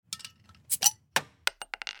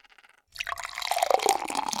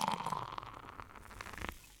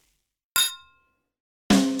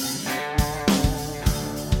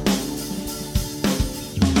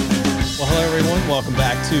Welcome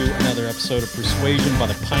back to another episode of Persuasion by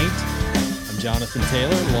the Pint. I'm Jonathan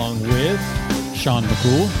Taylor, along with Sean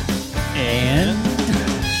McCool and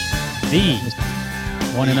the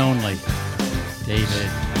one and only David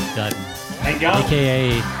Dutton,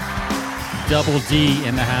 a.k.a. Double D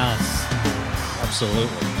in the house.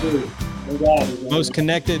 Absolutely. Most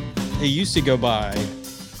connected. He used to go by.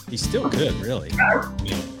 He still could, really.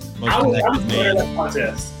 Most connected man.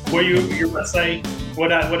 Contest. What you were going to say?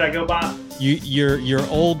 What I go by? Your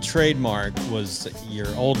old trademark was your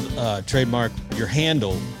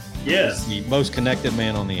handle. Yes. Is the most connected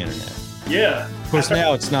man on the internet. Yeah. Of course,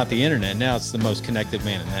 now it's not the internet. Now it's the most connected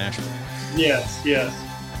man in Nashville. Yes.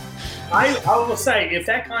 I will say, if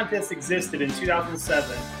that contest existed in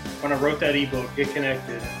 2007, when I wrote that ebook, Get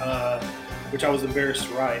Connected, which I was embarrassed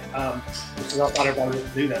to write, because I thought everybody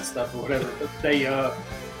would do that stuff or whatever. But they,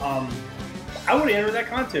 I would enter that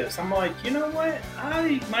contest. I'm like, you know what?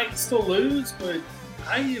 I might still lose, but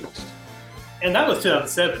and that was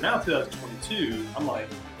 2007. Now 2022, I'm like,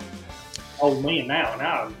 oh man, now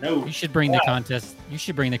I know. You should bring the contest. You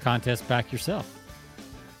should bring the contest back yourself.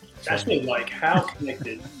 That's really like how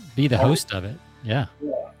connected. Be the host of it. Yeah.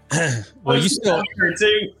 Well, you still,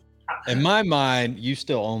 in my mind, you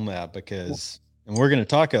still own that because, and we're going to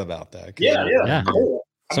talk about that. Yeah.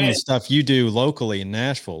 Some of the stuff you do locally in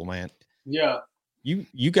Nashville, man. Yeah.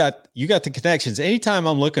 You got the connections. Anytime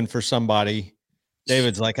I'm looking for somebody,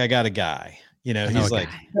 David's like, I got a guy. You know, he's like,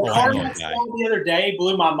 the CarMax song the other day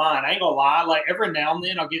blew my mind. I ain't gonna lie. Like every now and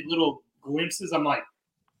then I'll get little glimpses. I'm like,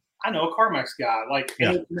 I know a CarMax guy. Like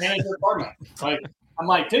manager of CarMax. Like I'm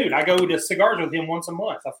like, dude, I go to cigars with him once a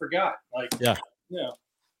month. I forgot. Like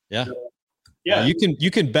Yeah.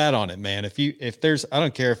 You can bet on it, man. If there's, I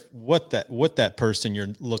don't care what that person you're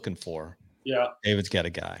looking for. Yeah. David's got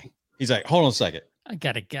a guy. He's like, hold on a second. I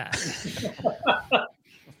got a guy.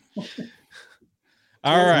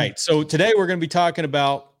 All right. So today we're going to be talking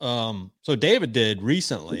about, so David did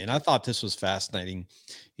recently, and I thought this was fascinating.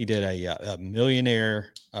 He did a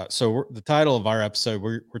millionaire. The title of our episode,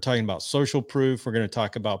 we're talking about social proof. We're going to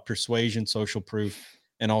talk about persuasion, social proof,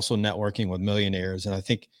 and also networking with millionaires. And I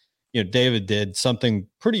think, David did something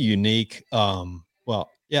pretty unique.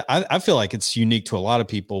 I feel like it's unique to a lot of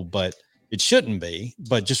people, but it shouldn't be,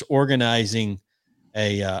 but just organizing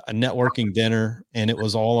a networking dinner. And it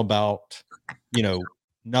was all about,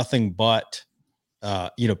 nothing but,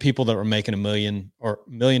 people that were making $1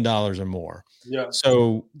 million or more. Yeah.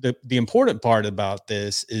 So the important part about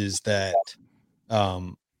this is that,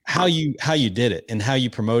 how you did it and how you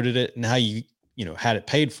promoted it and how you had it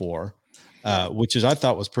paid for, which I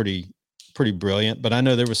thought was pretty brilliant, but I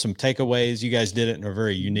know there was some takeaways. You guys did it in a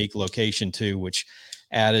very unique location too, which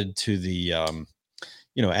added to the,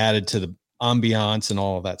 ambiance and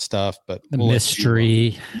all of that stuff, but the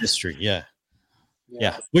mystery.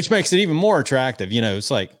 Yeah. Which makes it even more attractive.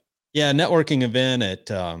 It's like, networking event at,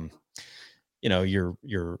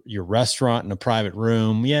 your restaurant in a private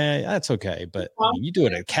room. Yeah, that's okay. But you do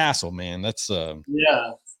it at a castle, man. That's,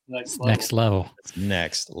 next level. It's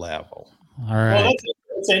next level. All right. Well,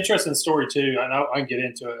 it's an interesting story too. I know I can get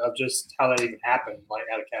into it of just how that even happened, like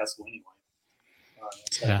at a castle anyway.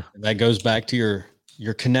 And that goes back to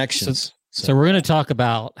your connections. So we're going to talk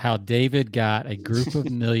about how David got a group of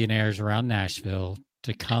millionaires around Nashville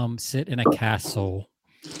to come sit in a castle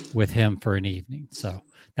with him for an evening. So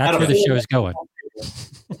that's where the show is going.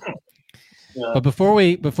 Yeah. But before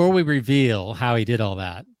we reveal how he did all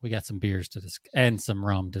that, we got some beers to discuss and some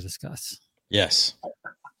rum to discuss. Yes.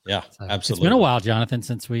 Yeah, so absolutely. It's been a while, Jonathan,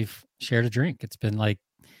 since we've shared a drink. It's been like,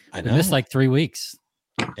 we missed like 3 weeks.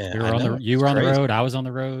 Yeah, you were on the road. I was on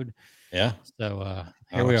the road. Yeah. So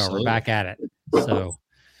here we are. We're back at it. So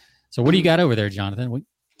what do you got over there, Jonathan?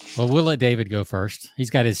 We'll let David go first. He's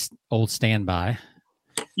got his old standby.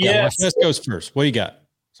 Yeah. Let's goes first. What do you got?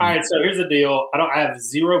 All right. So here's the deal. I have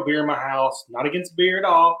zero beer in my house. Not against beer at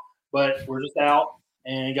all, but we're just out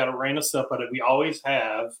and got a random stuff. But we always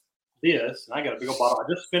have this, and I got a big old bottle.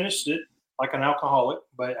 I just finished it like an alcoholic,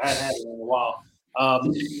 but I hadn't had it in a while.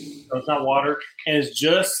 So it's not water, and it's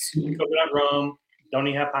just coconut rum. Don't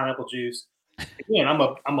even have pineapple juice. Again,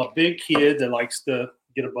 I'm a big kid that likes to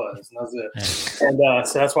get a buzz, and that's it. And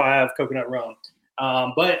so that's why I have coconut rum.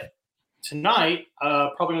 But tonight,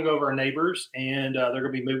 probably gonna go over our neighbors, and they're gonna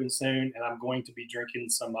be moving soon, and I'm going to be drinking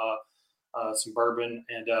some bourbon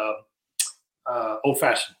and old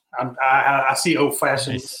fashioned. I see old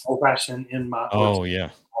fashioned in my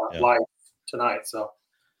life tonight. So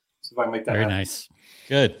see if I can make that very happen. nice.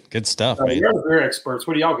 Good stuff, man. You're the beer experts.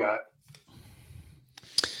 What do y'all got?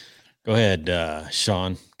 Go ahead,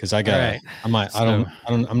 Sean, because I got. Right.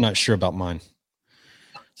 I'm not sure about mine.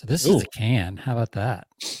 So this is a can. How about that?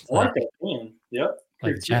 I like that can. Yep.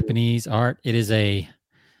 Like Japanese art. It is a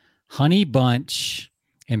honey bunch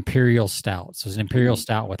imperial stout. So it's an imperial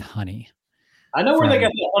stout with honey. I know where they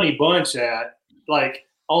got the honey bunch at. Like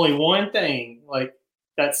only one thing, like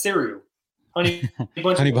that cereal. Honey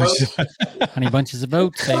bunch Honey of bunches. oats. Honey bunches of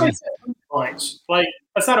oats. Baby. Bunch. Like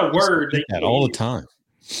that's not a word. They that all the time.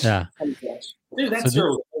 Yeah. Dude, that's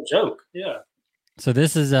a joke. Yeah. So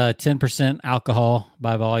this is 10% alcohol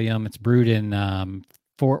by volume. It's brewed in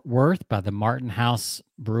Fort Worth by the Martin House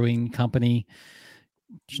Brewing Company.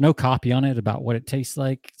 There's no copy on it about what it tastes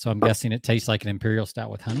like. So I'm guessing it tastes like an imperial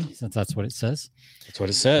stout with honey, since that's what it says. That's what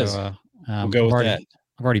it says. So, we'll go with that.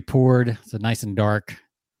 I've already poured. It's nice and dark.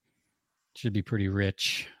 Should be pretty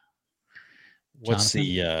rich. What's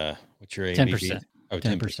Jonathan? what's your ABV? 10%. Oh,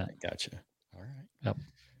 10%. Gotcha. All right. Yep.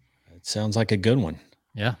 It sounds like a good one.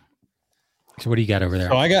 Yeah. So what do you got over there?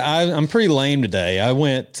 So I'm pretty lame today. I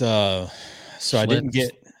went, so I didn't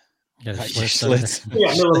get Schlitz.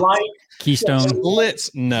 Yeah, Miller Lite. Keystone.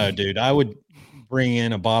 Schlitz. No, dude, I would bring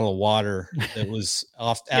in a bottle of water that was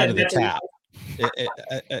out of the tap,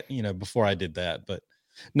 before I did that. But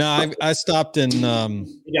no, I stopped in,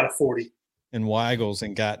 you got a 40 in Weigel's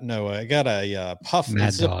and I got a puff. Mad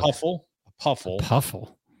It's Dog. a puffle. Puffle.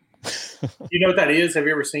 You know what that is? Have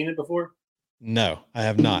you ever seen it before? No, I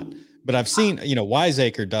have not. But I've seen,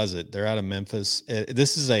 Wiseacre does it. They're out of Memphis.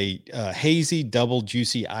 This is a hazy double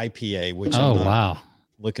juicy IPA, which I'm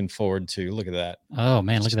looking forward to. Look at that. Oh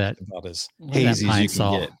man, look at that. About as hazy as you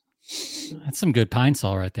can get. That's some good pine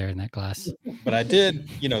sol right there in that glass. But I did,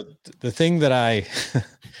 the thing that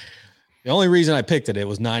the only reason I picked it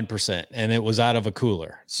was 9% and it was out of a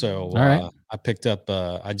cooler. So I picked up,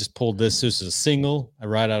 I just pulled this. This is a single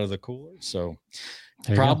right out of the cooler. So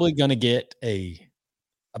probably going to get a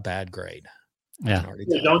bad grade. Yeah.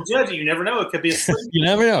 Don't judge it. You never know. It could be a You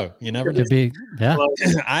never know. Could be. Yeah.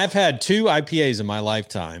 I've had 2 IPAs in my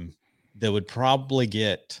lifetime that would probably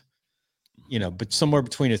get, but somewhere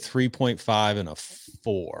between a 3.5 and a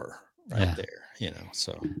 4 there,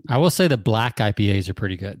 so Mm-hmm. I will say the black IPAs are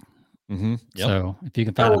pretty good. Mm-hmm. Yep. So if you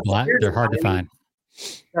can find a black, they're hard to find.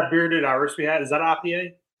 That bearded Irish we had, is that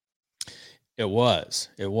IPA? It was,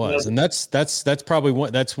 and that's probably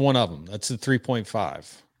one. That's one of them. That's the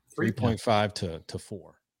 3.5 to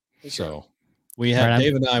 4. Okay. So we had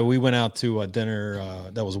Dave and I. We went out to a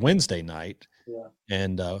dinner that was Wednesday night,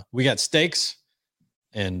 and we got steaks.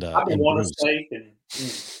 And I've been wanting a steak, and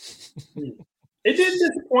it didn't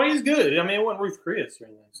disappoint. It's good. I mean, it wasn't Ruth Chris or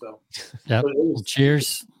anything. So, yep. Well,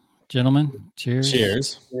 cheers, gentlemen. Cheers.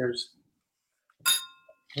 Cheers.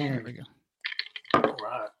 There we go. All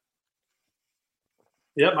right.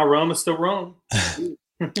 Yep, my rum is still rum. Got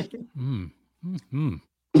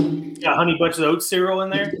honey bunches of oat cereal in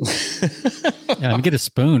there. Yeah, I'm get a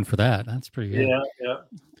spoon for that. That's pretty good. Yeah.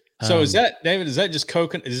 So is that, David, is that just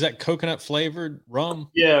coconut? Is that coconut flavored rum?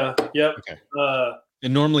 Yeah. Yep. Okay.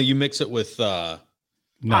 And normally you mix it with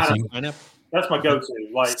nothing. Pineapple? That's my go-to.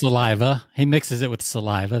 Like saliva. He mixes it with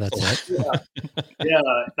saliva. That's it. Yeah.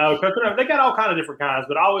 No, coconut. They got all kind of different kinds,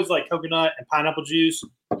 but I always like coconut and pineapple juice.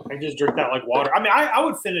 I just drink that like water. I mean, I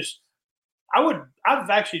would finish. I've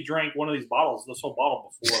actually drank one of these bottles, this whole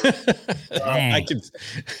bottle before.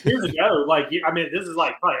 Years ago. Like, I mean, this is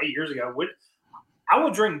like probably 8 years ago. I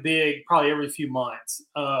would drink big probably every few months.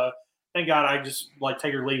 Thank God I just like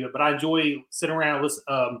take or leave it. But I enjoy sitting around,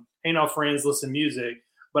 hanging out with friends, listening to music.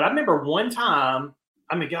 But I remember one time,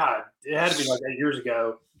 I mean, God, it had to be like 8 years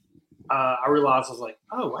ago. I realized I was like,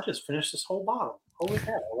 oh, I just finished this whole bottle. Holy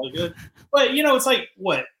cow, really good. But, it's like,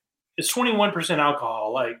 what? It's 21%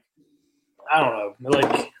 alcohol. Like, I don't know.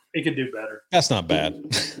 Like, it could do better. That's not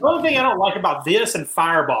bad. The only thing I don't like about this and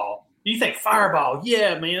Fireball, you think Fireball,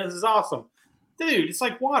 yeah, man, this is awesome. Dude, it's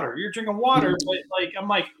like water. You're drinking water, but like I'm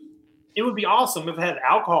like, it would be awesome if it had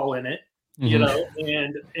alcohol in it,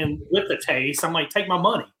 and with the taste. I'm like, take my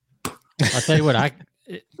money. I'll tell you what,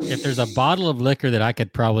 if there's a bottle of liquor that I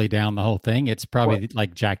could probably down the whole thing, it's probably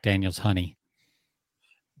like Jack Daniel's honey.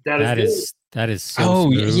 That is so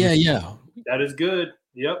smooth. Yeah. That is good.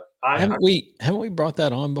 Yep. Haven't we brought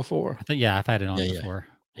that on before? I think I've had it on before.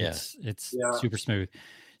 Yeah. It's super smooth.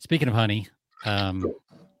 Speaking of honey,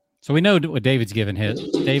 so we know what David's given his.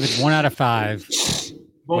 David's 1 out of 5.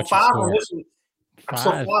 Well, 5 on this one. I'm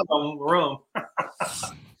so 5 on rum.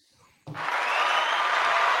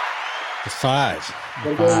 The 5.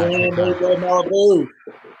 Go Malibu.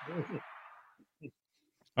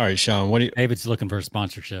 All right, Sean. What do you? David's looking for a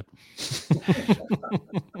sponsorship.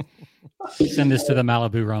 Send this to the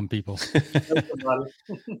Malibu rum people.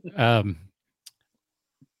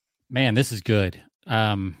 Man, this is good.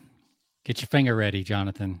 Get your finger ready,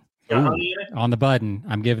 Jonathan. Got honey in it? On the button.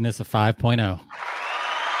 I'm giving this a 5.0.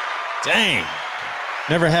 Dang.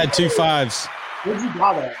 Never had 2 5s. Where'd you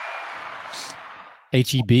buy that?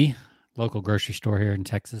 HEB, local grocery store here in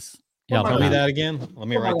Texas. Yeah, Tell me that again. Let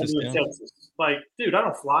me write this down. Like, dude, I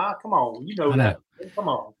don't fly. Come on. You know that. Come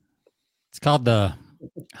on. It's called the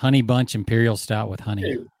Honey Bunch Imperial Stout with honey.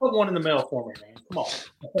 Dude, put one in the mail for me, man. Come on.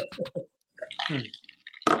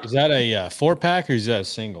 Is that a 4-pack or is that a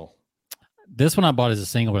single? This one I bought as a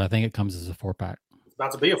single, but I think it comes as a 4-pack. It's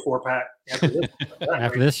about to be a 4-pack.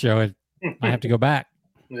 After this show, I have to go back.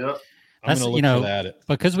 Yeah. I'm going to look for that.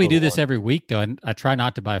 Because we do this every week, though, and I try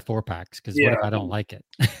not to buy 4-packs because what if I don't like it?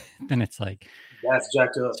 Then it's like that's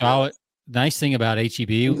jacked up. So nice thing about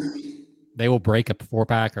HEB, they will break a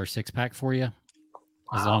 4-pack or 6-pack for you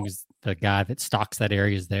as long as the guy that stocks that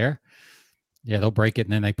area is there. Yeah, they'll break it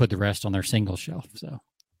and then they put the rest on their single shelf. So,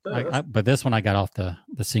 but this one I got off the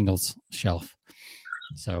singles shelf.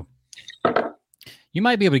 So you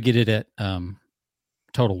might be able to get it at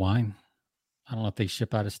Total Wine. I don't know if they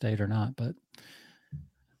ship out of state or not, but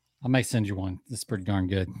I might send you one. This is pretty darn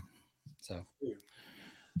good. So, all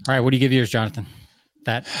right, what do you give yours, Jonathan?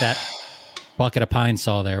 That bucket of pine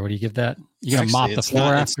saw there. What do you give that? You gonna mop the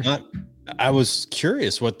floor after? I was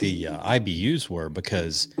curious what the IBUs were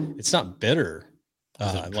because it's not bitter.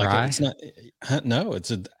 Dry? It's not. No,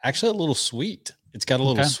 it's actually a little sweet. It's got a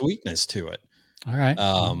little sweetness to it. All right.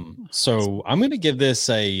 So I'm going to give this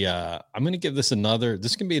another.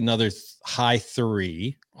 This can be another high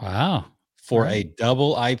 3. Wow. For a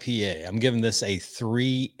double IPA, I'm giving this a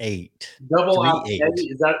 3.8. Double IPA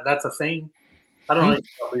is that's a thing? I don't know.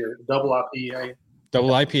 Double IPA. Double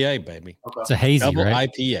IPA, baby. Okay. It's a hazy, double right?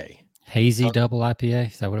 IPA. Hazy double IPA.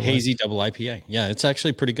 Is that what it was? Hazy double IPA. Yeah, it's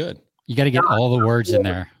actually pretty good. You got to get all the words in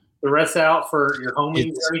there. The rest out for your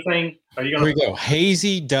homies or anything? Are you gonna? Here we go.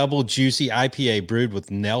 Hazy double juicy IPA brewed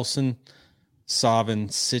with Nelson, Sauvin,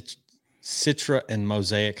 Citra, and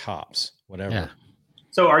Mosaic hops. Whatever. Yeah.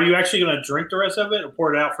 So are you actually going to drink the rest of it or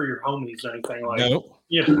pour it out for your homies or anything like that? Nope.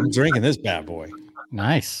 Yeah. I'm drinking this bad boy.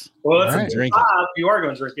 Nice. Well, that's you are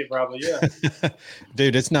going to drink it probably, yeah.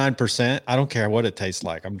 Dude, it's 9%. I don't care what it tastes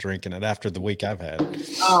like. I'm drinking it after the week I've had.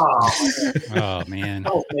 Oh, man. I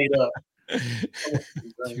was made up.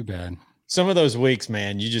 Too bad. Some of those weeks,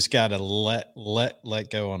 man, you just got to let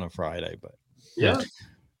go on a Friday. But yeah.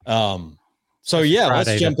 So, yeah,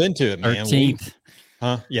 let's jump into it, man. 13th.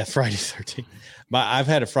 Yeah, Friday 13th. But I've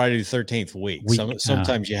had a Friday the 13th week.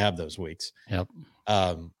 Sometimes you have those weeks. Yep.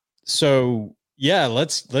 So yeah,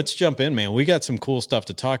 let's jump in, man. We got some cool stuff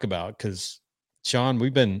to talk about because Sean,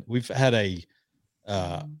 we've had a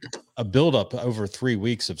build up over 3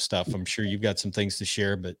 weeks of stuff. I'm sure you've got some things to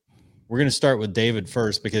share, but we're going to start with David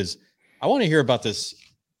first because I want to hear about this.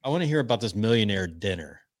 I want to hear about this millionaire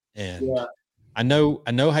dinner. And I know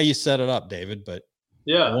how you set it up, David, but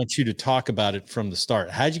yeah, I want you to talk about it from the start.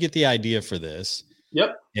 How'd you get the idea for this?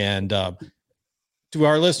 Yep. And to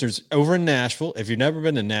our listeners over in Nashville, if you've never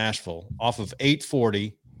been to Nashville, off of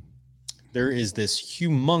 840, there is this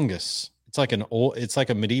humongous. It's like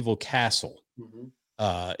a medieval castle.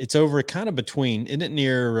 Mm-hmm. It's over kind of between, isn't it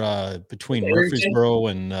near between Murfreesboro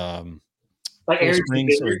and like Arrington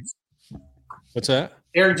Vineyards? What's that?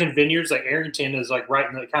 Arrington Vineyards. Like Arrington is like right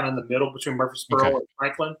in the kind of in the middle between Murfreesboro and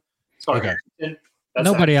Franklin. It's called Arrington.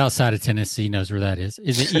 Nobody outside of Tennessee knows where that is.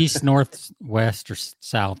 Is it east, north, west, or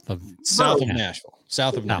south of Nashville?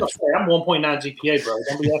 South of Nashville. I'm 1.9 GPA, bro.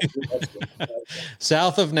 Don't be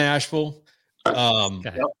south of Nashville.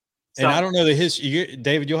 And I don't know the history.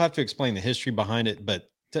 David, you'll have to explain the history behind it, but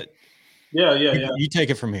you take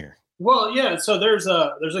it from here. Well, yeah. So there's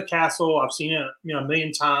a castle. I've seen it, a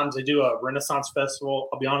million times. They do a Renaissance festival.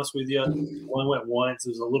 I'll be honest with you. I only went once.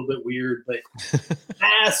 It was a little bit weird, but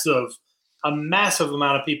a massive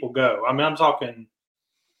amount of people go. I mean, I'm talking,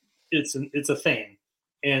 it's a thing,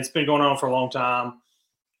 and it's been going on for a long time,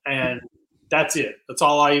 and that's it. That's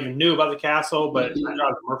all I even knew about the castle. But I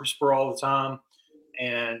drive to Murfreesboro all the time,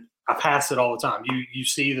 and I pass it all the time. You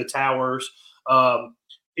see the towers.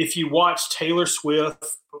 If you watch Taylor Swift,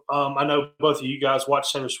 I know both of you guys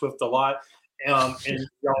watch Taylor Swift a lot, and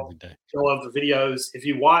y'all love the videos. If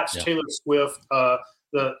you watch Taylor Swift,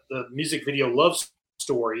 the music video "Love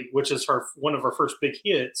Story," which is one of her first big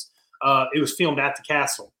hits, it was filmed at the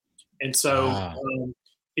castle. And so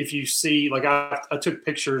if you see, like I took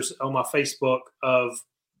pictures on my Facebook of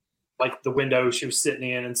like the window she was sitting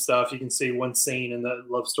in and stuff. You can see one scene in the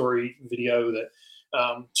Love Story video that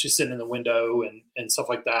she's sitting in the window and stuff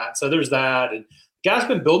like that. So there's that. And the guy's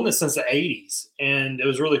been building it since the 80s, and it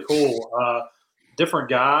was really cool. Different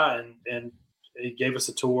guy, and he gave us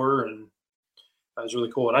a tour, and That was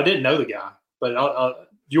really cool. And I didn't know the guy, but do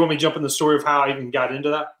you want me to jump in the story of how I even got into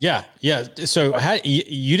that? Yeah. Yeah. So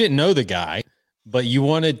you didn't know the guy, but you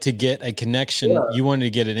wanted to get a connection. Yeah. You wanted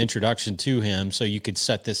to get an introduction to him so you could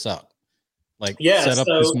set this up, set up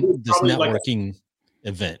this networking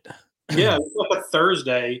event. Yeah. It was like a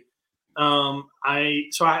Thursday.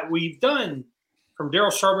 We've done from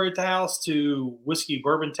Daryl Strawberry at the house to whiskey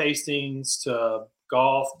bourbon tastings to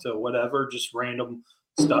golf to whatever, just random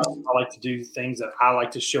stuff. I like to do things that I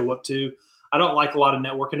like to show up to. I don't like a lot of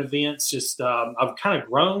networking events. Just I've kind of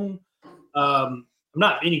grown. I'm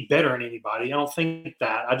not any better than anybody. I don't think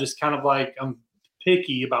that. I just kind of I'm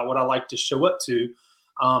picky about what I like to show up to.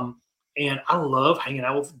 And I love hanging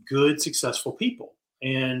out with good, successful people.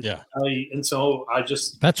 And so I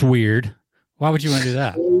just. That's weird. Why would you want to do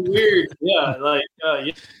that? Weird. Yeah.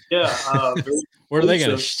 What are they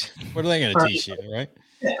going to teach you? Right.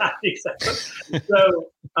 Yeah, exactly.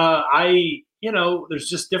 So there's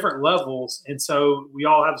just different levels. And so we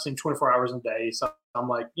all have the same 24 hours a day. So I'm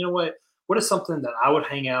like, you know what is something that I would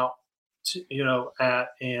hang out at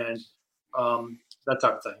and that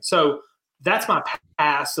type of thing. So that's my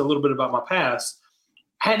past, a little bit about my past.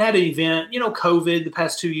 Hadn't had an event, COVID the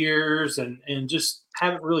past 2 years and just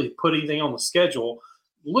haven't really put anything on the schedule.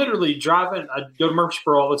 Literally driving, I'd go to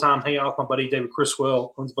Murfreesboro all the time, hang out with my buddy David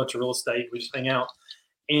Criswell, owns a bunch of real estate. We just hang out.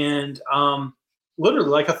 And literally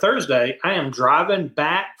like a Thursday, I am driving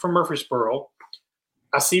back from Murfreesboro.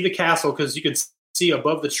 I see the castle because you can see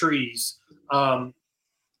above the trees the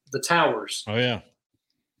towers. Oh, yeah.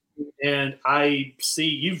 And I see,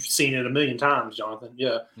 you've seen it a million times, Jonathan.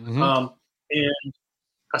 Yeah. Mm-hmm. And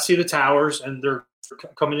I see the towers and they're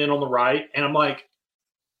coming in on the right. And I'm like,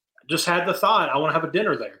 I just had the thought, I want to have a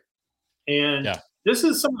dinner there. And this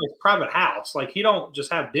is somebody's private house. Like he don't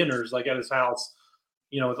just have dinners at his house,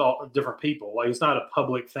 with all different people. Like it's not a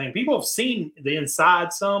public thing. People have seen the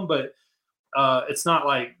inside some, but it's not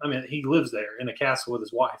he lives there in a castle with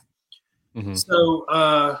his wife. Mm-hmm. So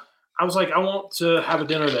I was like, I want to have a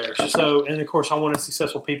dinner there. So, and of course I wanted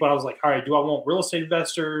successful people. I was like, all right, do I want real estate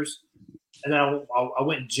investors? And then I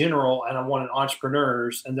went general and I wanted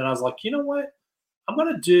entrepreneurs. And then I was like, you know what? I'm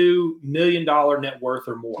going to do $1 million net worth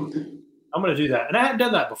or more. I'm going to do that. And I hadn't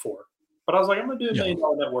done that before, but I was like, I'm going to do $1 million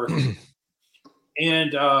net worth.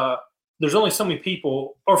 And there's only so many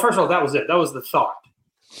people, or first of all, that was it. That was the thought.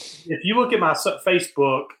 If you look at my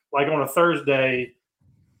Facebook, on a Thursday,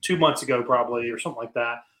 2 months ago, probably, or something like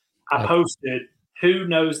that, I posted, who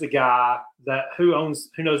knows the guy who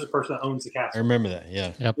knows the person that owns the castle? I remember that.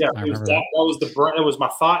 Yeah. Yep, yeah. That was my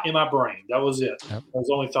thought in my brain. That was it. Yep. That was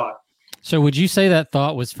the only thought. So would you say that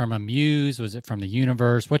thought was from a muse? Was it from the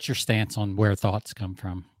universe? What's your stance on where thoughts come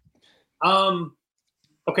from?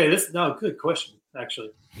 Okay. Good question,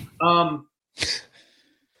 actually.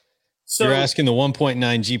 So you're asking the 1.9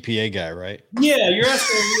 GPA guy, right? Yeah, you're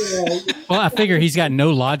asking. Well, I figure he's got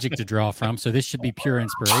no logic to draw from, so this should be pure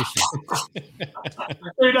inspiration.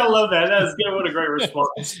 Dude, I love that. That's good. What a great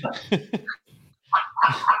response.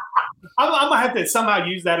 I'm gonna have to somehow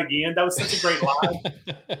use that again. That was such a great line.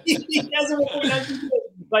 He has a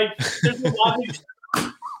 1.9 there's no logic.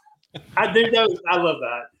 I love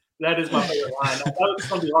that. That is my favorite line. That was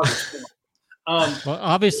going to be hard to explain. Well,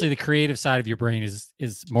 obviously, the creative side of your brain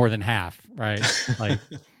is more than half, right? That's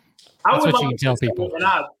what you can tell people. And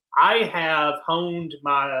I have honed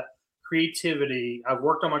my creativity. I've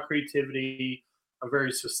worked on my creativity. I'm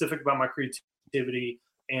very specific about my creativity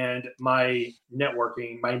and my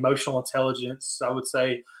networking, my emotional intelligence, I would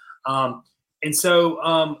say. And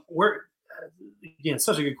so again,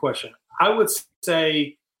 such a good question. I would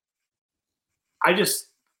say I just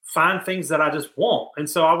find things that I just want. And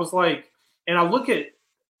so I was like, and I look at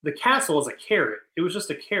the castle as a carrot. It was just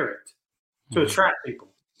a carrot to attract people.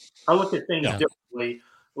 I look at things differently.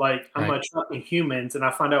 I'm attracting humans, and I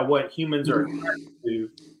find out what humans are attracted to.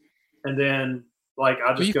 And then,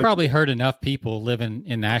 you've probably heard enough people living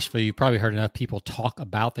in Nashville. You probably heard enough people talk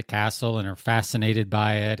about the castle and are fascinated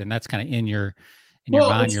by it. And that's kind of in your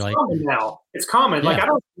mind. You're common now. It's common.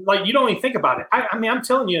 Yeah. You don't even think about it. I'm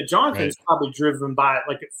telling you, Jonathan's probably driven by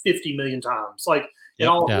it 50 million times.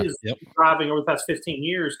 Driving over the past 15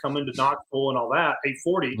 years, coming to Knoxville and all that,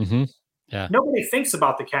 840. Mm-hmm. Yeah. Nobody thinks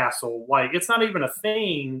about the castle. It's not even a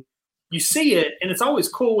thing. You see it, and it's always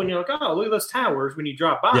cool when you're like, oh, look at those towers when you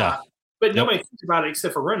drive by. Yeah. But nobody thinks about it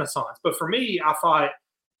except for Renaissance. But for me, I thought,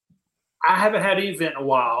 I haven't had an event in a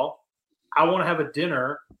while. I want to have a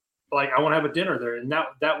dinner. I want to have a dinner there. And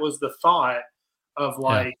that was the thought of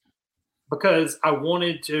because I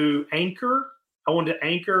wanted to anchor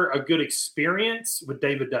a good experience with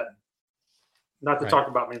David Dutton. not to talk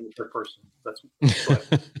about me in the third person. That's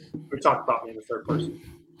what we talked about me in the third person.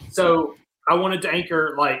 So I wanted to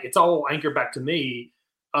anchor, like, it's all anchored back to me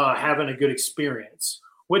having a good experience,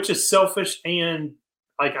 which is selfish, and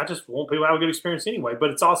like I just want people to have a good experience anyway.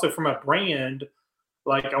 But it's also from a brand,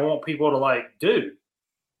 like I want people to like, dude,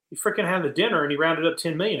 you freaking had the dinner and he rounded up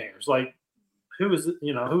 10 millionaires. Like, who is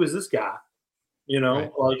this guy?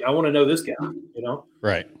 Like I want to know this guy.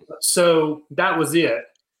 Right. So that was it.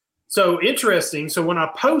 So interesting. So when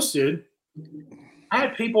I posted, I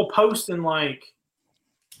had people posting like,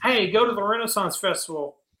 hey, go to the Renaissance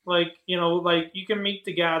Festival. Like, like you can meet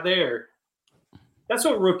the guy there. That's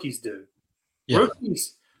what rookies do. Yeah.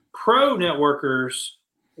 Rookies, pro networkers,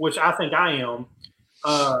 which I think I am,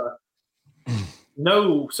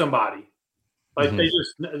 know somebody. Like they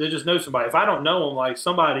just know somebody. If I don't know them, like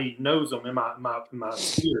somebody knows them in my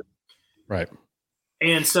sphere. Right.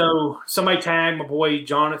 And so somebody tagged my boy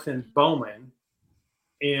Jonathan Bowman,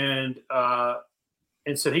 and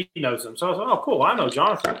said he knows him. So I was like, oh, cool. I know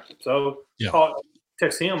Jonathan. So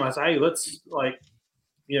text him. I said, hey, let's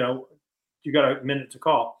you got a minute to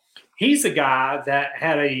call. He's the guy that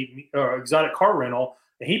had a exotic car rental,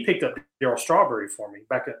 and he picked up Darryl Strawberry for me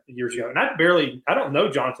back years ago. And I don't know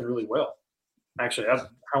Jonathan really well. Actually, I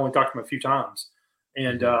only talked to him a few times.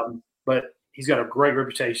 And but he's got a great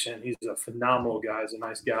reputation. He's a phenomenal guy. He's a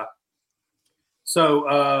nice guy. So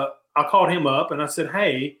I called him up and I said,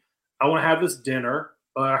 hey, I want to have this dinner.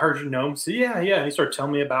 I heard you know him. So yeah. And he started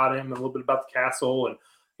telling me about him and a little bit about the castle. And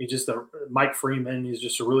he's just Mike Freeman. He's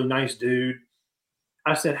just a really nice dude.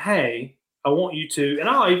 I said, hey, I want you to, and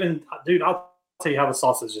I'll tell you how the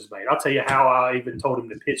sausage is made. I'll tell you how I even told him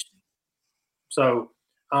to pitch me. So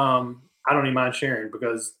I don't even mind sharing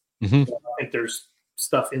because I think there's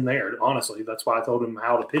stuff in there. Honestly, that's why I told him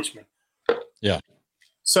how to pitch me. Yeah.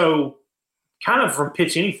 So kind of from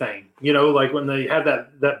Pitch Anything, like when they have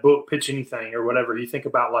that book, Pitch Anything or whatever, you think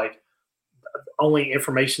about like only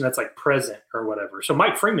information that's like present or whatever. So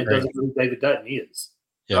Mike Freeman doesn't know who David Dutton is.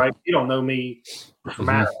 Yeah. Right. You don't know me from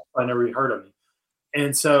Adam. I never even heard of me.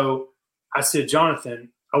 And so I said, Jonathan,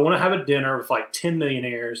 I want to have a dinner with like 10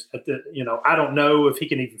 millionaires at the, I don't know if he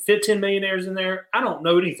can even fit 10 millionaires in there. I don't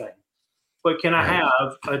know anything, but can I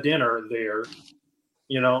have a dinner there?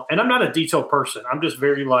 And I'm not a detailed person. I'm just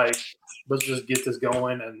very like, let's just get this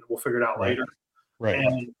going and we'll figure it out later. Right.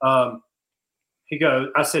 And he goes,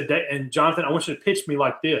 I said, and Jonathan, I want you to pitch me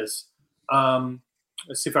like this.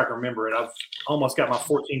 Let's see if I can remember it. I've almost got my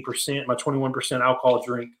 14%, my 21% alcohol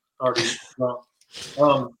drink already.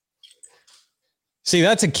 See,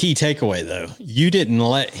 that's a key takeaway, though. You didn't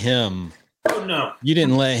let him. Oh, no. You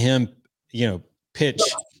didn't let him, pitch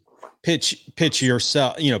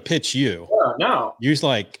yourself. Pitch you. No. You was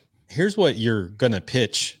like, here's what you're gonna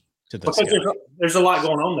pitch to this guy. There's a lot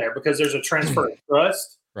going on there because there's a transfer of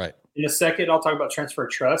trust. Right. In a second, I'll talk about transfer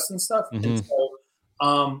of trust and stuff. And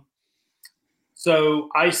so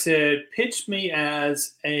I said, pitch me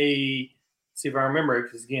as see if I remember it,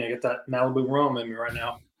 because again, I got that Malibu rum in me right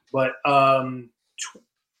now. But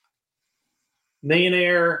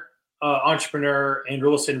millionaire, entrepreneur, and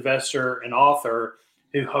real estate investor and author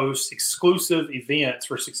who hosts exclusive events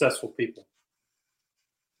for successful people.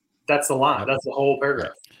 That's the line. That's the whole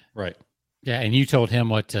paragraph. Right. Yeah, and you told him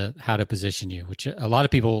how to position you, which a lot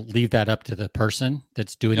of people leave that up to the person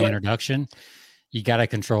that's doing the introduction. You got to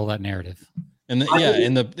control that narrative. And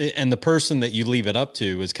the person that you leave it up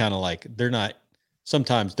to is kind of like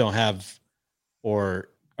sometimes don't have or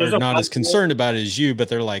are not as concerned about it as you, but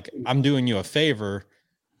they're like, I'm doing you a favor,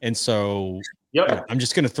 and so I'm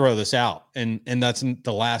just going to throw this out, and that's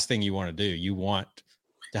the last thing you want to do. You want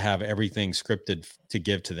to have everything scripted to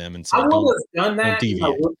give to them, and so I would have done that in my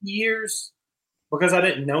rookie years because I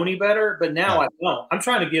didn't know any better, but now I don't. I'm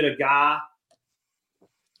trying to get a guy.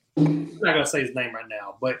 I'm not going to say his name right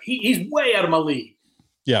now, but he's way out of my league.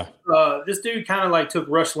 Yeah. This dude kind of like took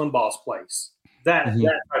Rush Limbaugh's place. That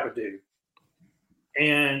type of dude.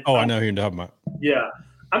 And I know who you're talking about. Yeah.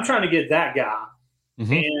 I'm trying to get that guy.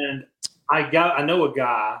 And I know a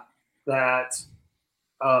guy that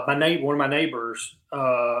one of my neighbors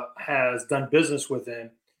has done business with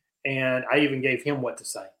him, and I even gave him what to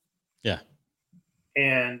say. Yeah.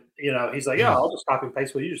 And he's like, yeah, I'll just copy and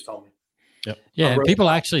paste what you just told me. Yep. Yeah, and people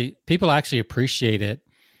actually appreciate it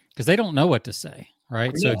because they don't know what to say,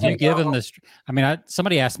 right? So if you give them this,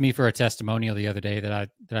 somebody asked me for a testimonial the other day that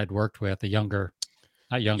I'd worked with, newer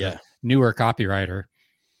copywriter,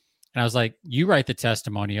 and I was like, "You write the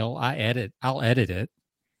testimonial, I'll edit it,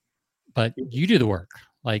 but you do the work.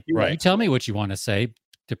 Like, you tell me what you want to say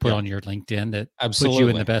to put on your LinkedIn that puts you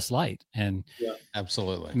in the best light, and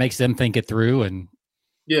absolutely makes them think it through and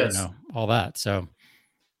Yes. All that. So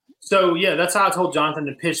yeah, that's how I told Jonathan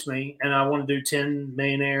to pitch me, and I want to do 10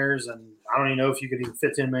 millionaires, and I don't even know if you could even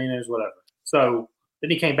fit 10 millionaires, whatever. So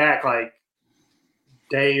then he came back like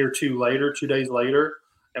day or 2 days later,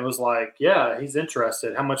 and was like, yeah, he's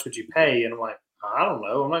interested. How much would you pay? And I'm like, I don't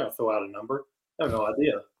know. I'm not going to throw out a number. I have no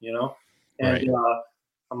idea, And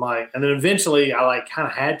I'm like, and then eventually I like kind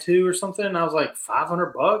of had to or something. And I was like,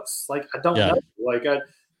 $500. Like, I don't know. Like,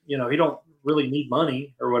 he don't really need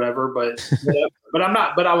money or whatever, but I'm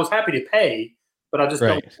not, but I was happy to pay, but I just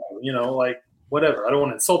don't know, like whatever. I don't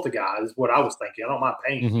want to insult the guy is what I was thinking. I don't mind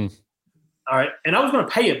paying. Mm-hmm. All right. And I was going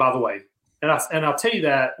to pay it, by the way. And I'll tell you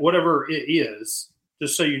that whatever it is,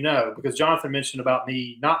 just so you know, because Jonathan mentioned about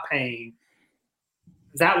me not paying,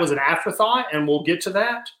 that was an afterthought, and we'll get to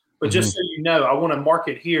that. But just so you know, I want to mark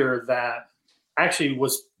it here that I actually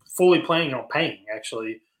was fully planning on paying,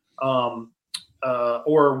 actually,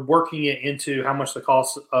 or working it into how much the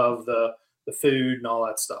cost of the food and all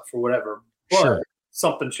that stuff or whatever. But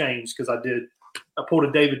something changed because I pulled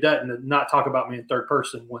a David Dutton to not talk about me in third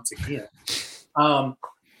person once again.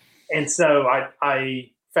 And so I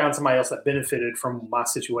found somebody else that benefited from my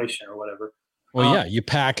situation or whatever. Well, you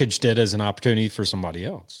packaged it as an opportunity for somebody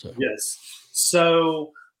else. So. Yes.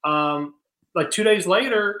 So, like 2 days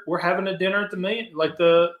later, we're having a dinner at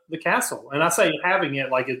the castle, and I say having it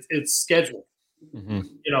like it's scheduled.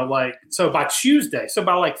 Like so by Tuesday,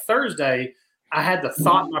 by like Thursday, I had the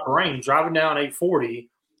thought in my brain driving down 840.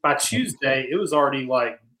 By Tuesday, it was already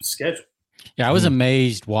like scheduled. Yeah, I was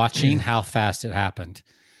amazed watching how fast it happened.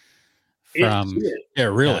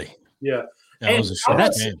 Really. Yeah. That was a short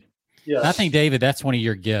game. Yeah. I think, David, that's one of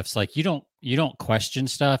your gifts. Like you don't question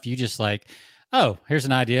stuff. You just like, oh, here's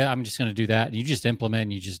an idea. I'm just going to do that. And you just implement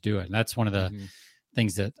and you just do it. And that's one of the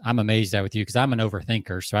things that I'm amazed at with you, because I'm an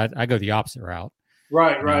overthinker. So I go the opposite route.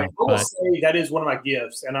 Right. I will say that is one of my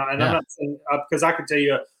gifts. And I'm not saying, because I can tell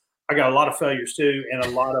you, I got a lot of failures too, and a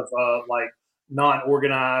lot of like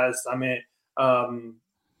non-organized. I mean,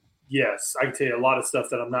 yes, I can tell you a lot of stuff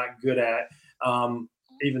that I'm not good at.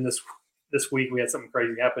 Even this week we had something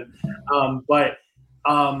crazy happen. So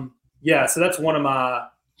that's one of my.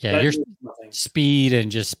 Yeah, your speed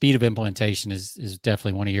of implementation is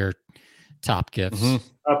definitely one of your top gifts. I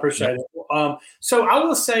appreciate it. So I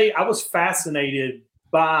will say I was fascinated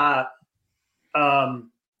by.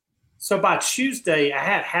 So by Tuesday, I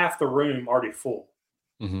had half the room already full.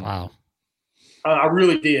 Wow. I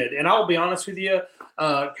really did. And I'll be honest with you,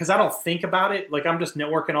 because I don't think about it. Like I'm just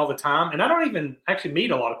networking all the time. And I don't even actually meet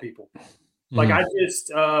a lot of people. Like I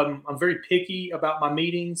just, I'm very picky about my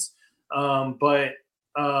meetings. But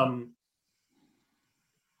I'm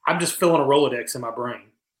just filling a Rolodex in my brain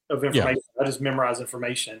of information. I just memorize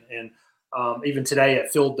information. And even today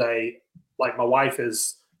at field day, like my wife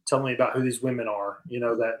is telling me about who these women are,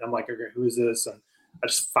 that I'm like, okay, who is this? And I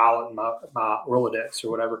just file it in my Rolodex or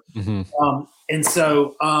whatever. And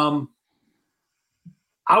so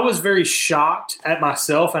I was very shocked at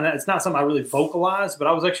myself, and it's not something I really vocalized, but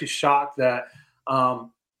I was actually shocked that I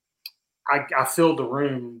filled the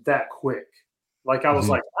room that quick. Like I was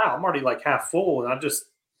like, wow, I'm already like half full, and I just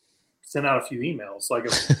sent out a few emails, like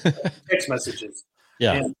text messages.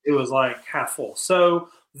 Yeah, and it was like half full. So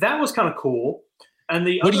that was kind of cool. And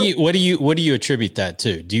what do you attribute that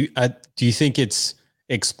to? Do you think it's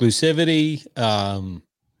exclusivity? No,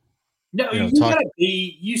 you gotta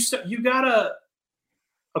be you gotta.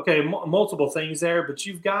 Okay, multiple things there, but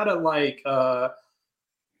you've got to like you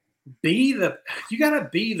got to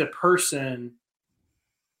be the person.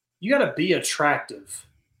 You got to be attractive.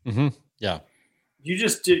 Yeah. You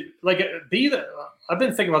just do like I've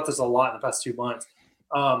been thinking about this a lot in the past 2 months.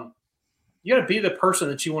 You got to be the person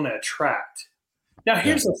that you want to attract. Now,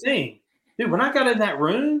 here's the thing, dude. When I got in that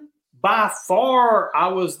room, by far I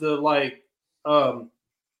was the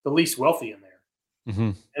least wealthy in there,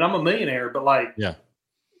 and I'm a millionaire. But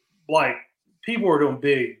like people were doing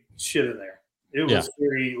big shit in there. It was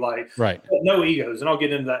very no egos, and I'll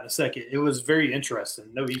get into that in a second. It was very interesting.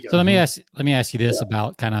 No egos. So let me ask you this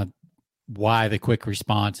about kind of why the quick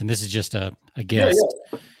response, and this is just a guess.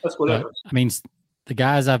 Yeah. That's whatever. But, I mean, the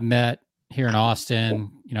guys I've met here in Austin,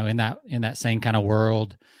 in that same kind of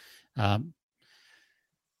world,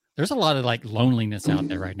 there's a lot of like loneliness out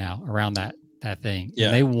there right now around that thing. Yeah.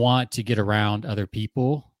 And they want to get around other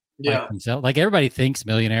people. Like themselves. Like everybody thinks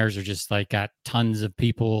millionaires are just like got tons of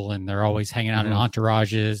people and they're always hanging out in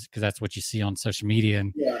entourages because that's what you see on social media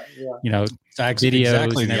and videos.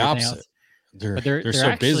 Exactly and the opposite. Else. They're so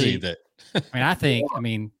actually, busy that I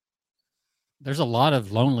mean, there's a lot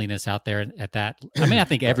of loneliness out there I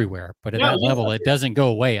think everywhere, but at that level, it doesn't go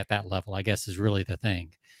away at that level, I guess is really the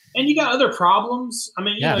thing. And you got other problems. I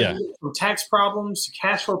mean, you Yeah. know, Yeah. you go from tax problems to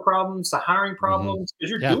cash flow problems to hiring problems because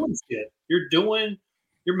you're doing shit.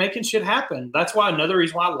 You're making shit happen. That's why another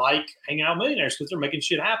reason why I like hanging out with millionaires, because they're making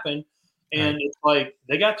shit happen. And it's like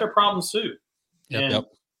they got their problems too. And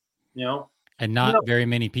you know, and not very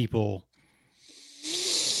many people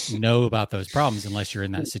know about those problems unless you're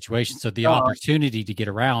in that situation. So the opportunity to get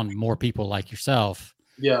around more people like yourself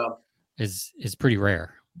is pretty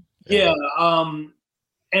rare. Yeah.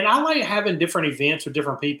 And I like having different events with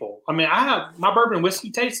different people. I mean, I have my bourbon and whiskey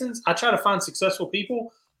tastings. I try to find successful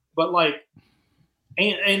people, but like,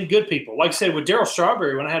 and good people. Like I said, with Daryl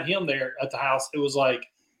Strawberry, when I had him there at the house, it was like,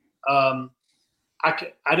 I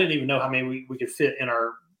didn't even know how many we could fit in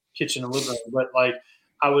our kitchen and living room. But like,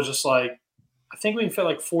 I was just like, I think we can fit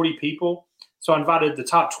like 40 people. So I invited the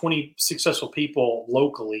top 20 successful people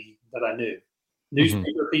locally that I knew.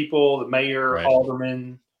 Newspaper people, the mayor,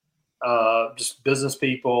 alderman, just business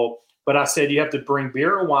people. But I said, you have to bring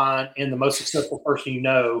beer or wine and the most successful person you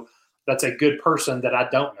know that's a good person that I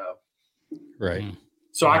don't know. Right.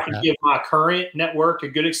 So I can give my current network a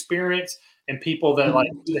good experience and people that like,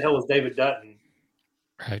 who the hell is David Dutton?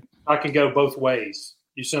 Right. I can go both ways.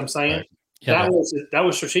 You see what I'm saying? Right. Yeah, that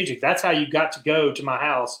was strategic. That's how you got to go to my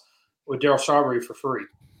house with Daryl Strawberry for free.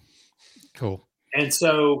 Cool. And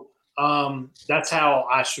so that's how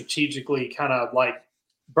I strategically kind of like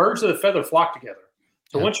birds of the feather flock together.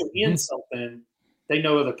 So once you're in something, they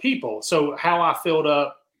know other people. So how I filled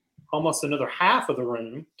up almost another half of the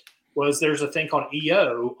room was there's a thing called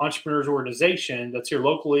EO, Entrepreneurs Organization, that's here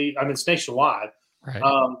locally. I mean, it's nationwide. Right.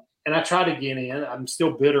 And I tried to get in. I'm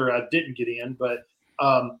still bitter I didn't get in, but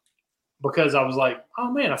because I was like,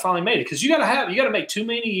 oh man, I finally made it. Because you got to make $2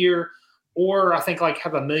 million a year, or I think like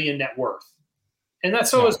have $1 million net worth. And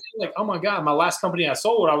that's so it's like, oh my God, my last company I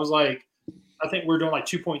sold, I was like, I think we were doing like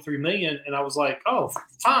 2.3 million, and I was like, oh,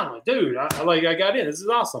 finally, dude, I got in. This is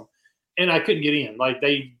awesome, and I couldn't get in. Like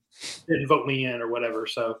they didn't vote me in or whatever.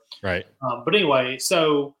 So right. But anyway,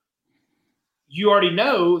 so you already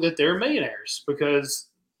know that they're millionaires because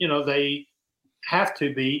you know they have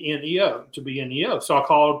to be in EO to be in EO. So I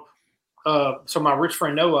called. So my rich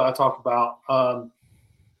friend Noah, I talked about.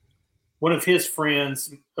 One of his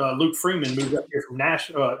friends, Luke Freeman, moved up here from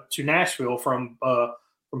to Nashville from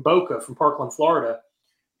Boca, from Parkland, Florida,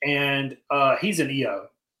 and he's an EO.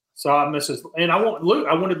 So I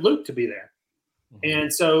wanted Luke to be there,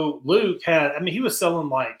 and so Luke he was selling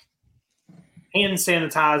like hand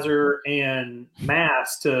sanitizer and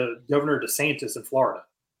masks to Governor DeSantis in Florida.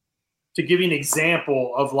 To give you an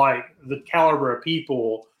example of like the caliber of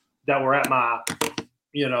people that were at my,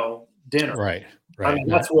 dinner. Right. I mean,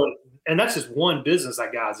 that's just one business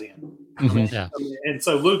that guy's in. And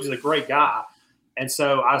so Luke is a great guy. And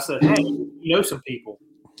so I said, hey, you know some people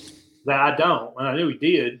that I don't. And I knew he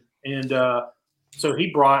did. And so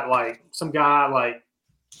he brought like some guy, like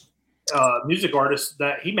music artist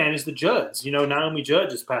that he managed the Judds. Naomi Judd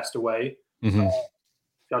just passed away. If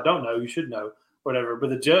y'all don't know, you should know, whatever.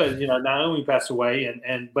 But the Judge, Naomi passed away.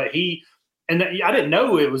 I didn't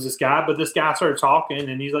know it was this guy, but this guy started talking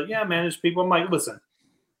and he's like, yeah, I manage people. I'm like, listen,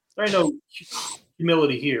 there ain't no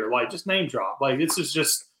humility here. Like, just name drop. Like, this is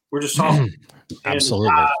just, we're just talking. Absolutely.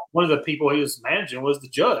 And one of the people he was managing was the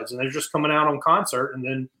Judge, and they're just coming out on concert. And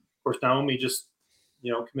then, of course, Naomi just,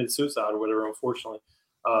 committed suicide or whatever, unfortunately,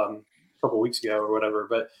 a couple of weeks ago or whatever.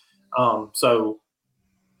 But so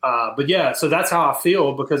that's how I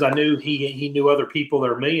feel because I knew he knew other people that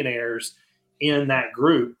are millionaires in that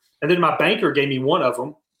group. And then my banker gave me one of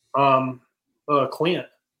them. Clint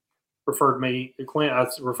referred me. Clint, I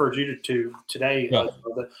referred you to today. Yeah.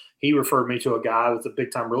 He referred me to a guy that's a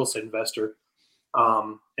big time real estate investor.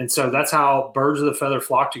 And so that's how birds of the feather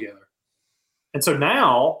flock together. And so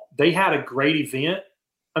now they had a great event.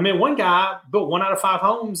 I mean, one guy built 1 out of 5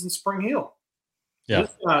 homes in Spring Hill. Yeah.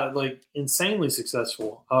 This guy, like insanely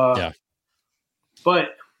successful.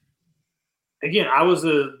 But again, I was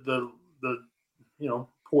the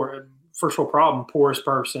poor first world problem, poorest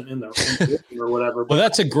person in the or whatever. Well,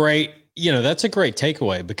 that's a great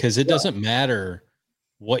takeaway because it doesn't matter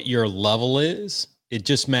what your level is. It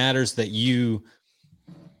just matters that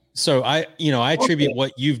so I attribute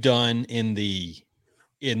what you've done in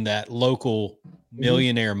that local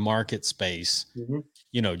millionaire market space,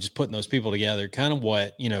 just putting those people together, kind of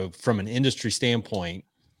what, from an industry standpoint,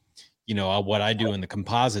 what I do in the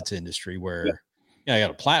composites industry where I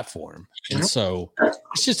got a platform. And so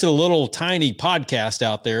it's just a little tiny podcast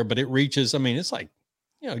out there, but it reaches, it's like,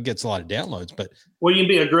 it gets a lot of downloads, but you can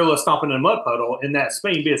be a gorilla stomping in a mud puddle in that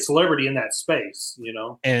space, you can be a celebrity in that space,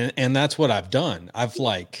 and that's what I've done. I've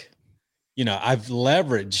I've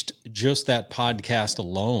leveraged just that podcast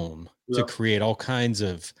alone to create all kinds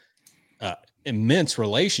of immense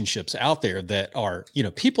relationships out there that are,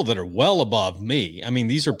 people that are well above me. I mean,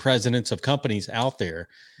 these are presidents of companies out there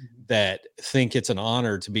that think it's an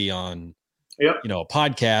honor to be on, a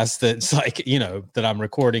podcast that's like, that I'm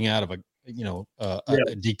recording out of a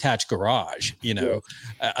detached garage, they're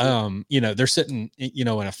sitting, in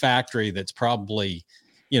a factory that's probably,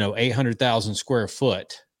 800,000 square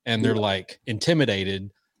foot. And they're like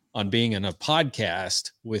intimidated on being in a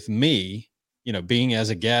podcast with me, being as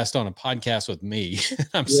a guest on a podcast with me.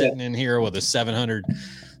 I'm sitting in here with a 700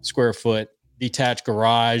 square foot detached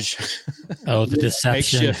garage. Oh, the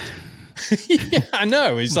deception. Yeah, I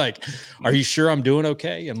know. He's like, "Are you sure I'm doing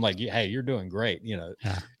okay?" I'm like, "Hey, you're doing great." You don't.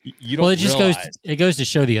 Well, it just goes to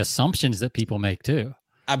show the assumptions that people make too.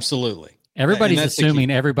 Absolutely. Everybody's assuming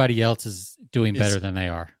everybody else is doing better than they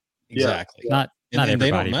are. Exactly. Not everybody,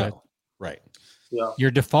 they don't know. But right. Yeah.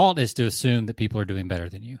 Your default is to assume that people are doing better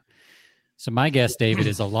than you. So my guess, David,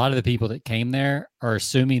 is a lot of the people that came there are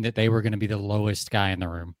assuming that they were going to be the lowest guy in the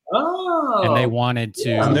room. Oh, and they wanted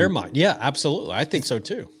to in their mind. Yeah, absolutely. I think so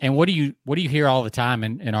too. And what do you hear all the time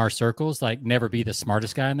in our circles? Like, never be the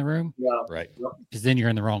smartest guy in the room. Yeah. Right. Because then you're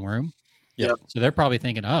in the wrong room. Yeah. So they're probably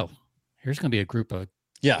thinking, oh, here's going to be a group of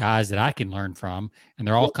guys that I can learn from. And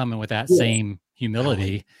they're all coming with that same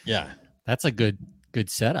humility. Yeah. That's a good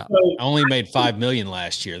setup. I only made 5 million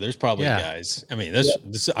last year. There's probably guys. I mean,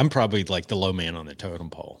 this I'm probably like the low man on the totem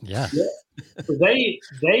pole. Yeah. So they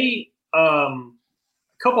a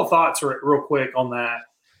couple thoughts real quick on that.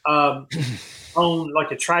 On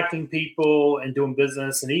like attracting people and doing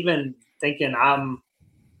business, and even thinking I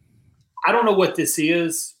don't know what this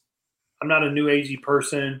is. I'm not a new agey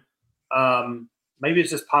person. Maybe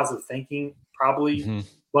it's just positive thinking, probably.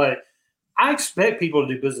 But I expect people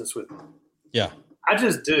to do business with me. Yeah. I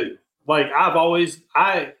just do. Like,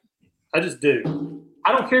 I just do.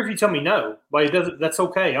 I don't care if you tell me no. Like, that's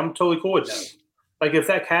okay. I'm totally cool with that. Like, if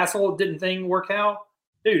that castle thing work out,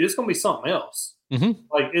 dude, it's going to be something else.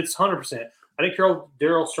 Like, it's 100%. I didn't care if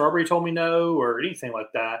Daryl Strawberry told me no or anything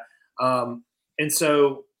like that. And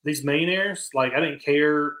so these millionaires, like, I didn't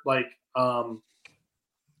care, like,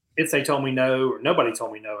 if they told me no, or nobody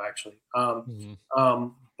told me no, actually.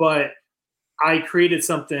 But I created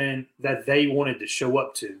something that they wanted to show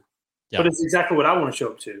up to, but it's exactly what I want to show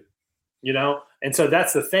up to, And so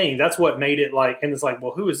that's the thing. That's what made it like, and it's like,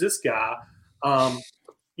 well, who is this guy? Like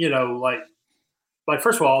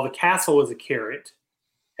first of all, the castle is a carrot,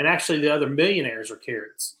 and actually the other millionaires are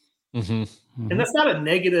carrots. And that's not a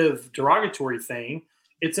negative, derogatory thing.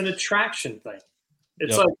 It's an attraction thing.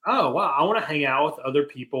 It's like, oh, wow, I want to hang out with other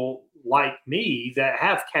people like me that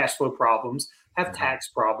have cash flow problems, have tax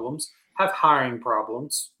problems, have hiring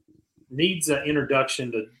problems, needs an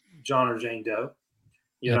introduction to John or Jane Doe,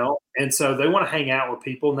 you know? And so they want to hang out with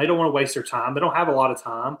people, and they don't want to waste their time. They don't have a lot of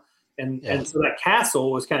time. And so that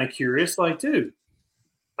castle was kind of curious, like, dude,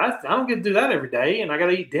 I don't get to do that every day, and I got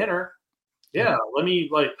to eat dinner. Yeah, let me,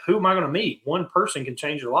 like, who am I going to meet? One person can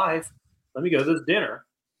change your life. Let me go to this dinner.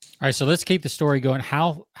 All right, so let's keep the story going.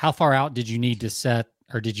 How far out did you need to set,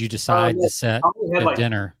 or did you decide to set the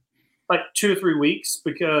dinner? Like 2 or 3 weeks,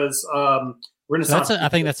 because Renaissance. I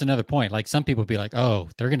think that's another point. Like, some people be like, oh,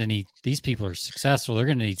 they're going to need, these people are successful. They're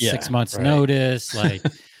going to need 6 months notice. Like,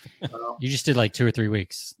 you just did like 2 or 3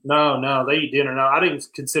 weeks. No, they eat dinner. No, I didn't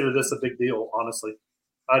consider this a big deal, honestly.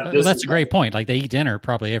 Well, that's a great point. Like, they eat dinner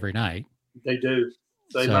probably every night. They do.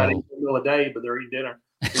 They might eat a meal a day, but they're eating dinner.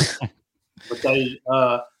 But they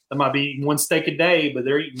might be eating one steak a day, but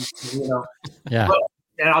they're eating, Yeah.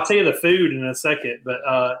 And I'll tell you the food in a second, but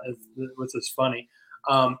which is funny.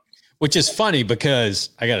 Which is funny because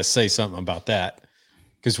I got to say something about that.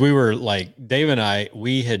 Because we were like, Dave and I,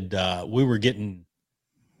 we were getting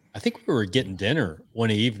dinner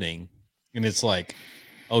one evening, and it's like,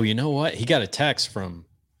 oh, you know what? He got a text from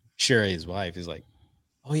Sherry, his wife. He's like,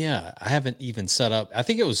 oh yeah, I haven't even set up. I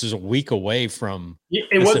think it was just a week away from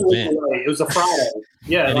it wasn't a week away. It was a Friday.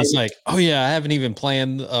 Yeah. And he's like, oh yeah, I haven't even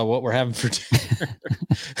planned what we're having for dinner.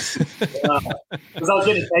 Because I was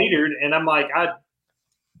getting catered, and I'm like, I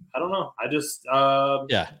don't know. I just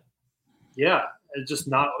it's just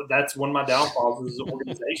not. That's one of my downfalls is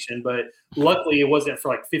organization. But luckily, it wasn't for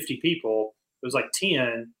like 50 people. It was like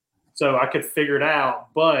 10, so I could figure it out.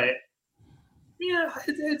 But yeah,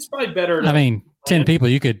 it's probably better. I mean, 10 people,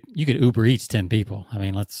 you could Uber Eats 10 people. I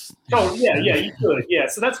mean, let's. Oh yeah, you could. Yeah,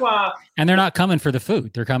 so that's why. And they're not coming for the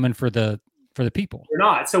food; they're coming for the people. They're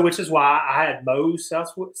not. So, which is why I had Moe's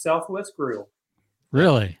Southwest Grill.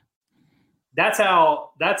 Really? That's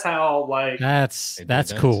how. Like. That's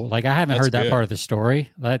cool. Like, I haven't heard that part of the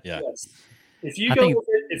story. If you I go, think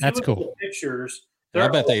if that's you look at cool. the pictures, I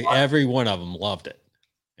bet every one of them loved it.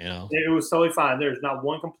 You know, it was totally fine. There's not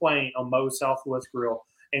one complaint on Moe's Southwest Grill,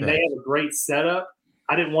 and they have a great setup.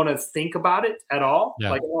 I didn't want to think about it at all. Yeah.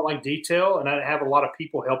 Like I don't like detail, and I have a lot of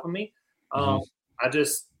people helping me. I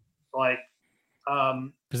just like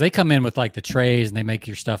because they come in with like the trays and they make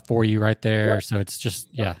your stuff for you right there. So it's just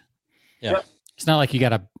It's not like you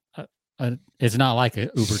got it's not like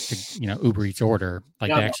a Uber Eats order. Like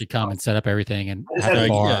they actually come and set up everything and have a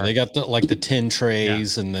bar. Yeah, they got the 10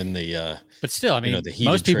 trays and then the but still, I mean, the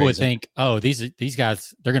most people would think, oh, these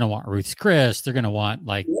guys, they're gonna want Ruth's Chris, they're gonna want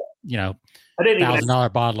like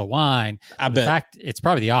 $1,000 bottle of wine. In fact, it's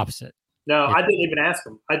probably the opposite. No, I didn't even ask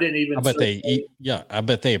them. I didn't even. I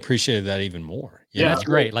bet they appreciated that even more. Yeah, that's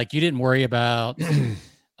great. Like you didn't worry about.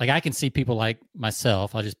 Like I can see people like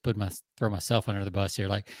myself. I'll just throw myself under the bus here.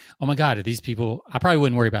 Like, oh my God, are these people? I probably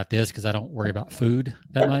wouldn't worry about this because I don't worry about food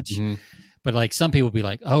that much. But like some people be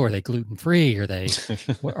like, oh, are they gluten free? Are they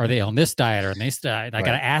on this diet or on this diet? I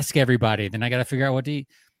got to ask everybody. Then I got to figure out what to eat.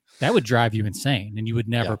 That would drive you insane, and you would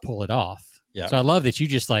never pull it off. Yeah. So I love that you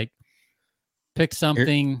just like pick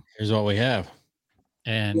something. Here's what we have.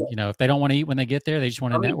 And if they don't want to eat when they get there, they just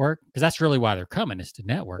want to network, because that's really why they're coming, is to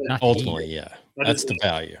network, not ultimately to eat. That's the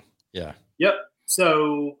value. Yeah. Yep.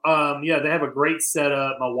 So they have a great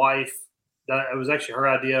setup. My wife, it was actually her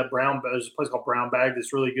idea. There's a place called Brown Bag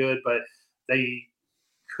that's really good, but they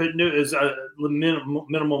couldn't do it. It was a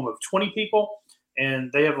minimum of 20 people,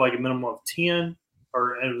 and they have like a minimum of 10,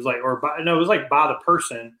 it was like by the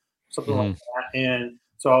person, something like that. And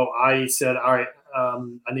so I said, all right,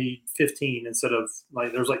 I need 15 instead of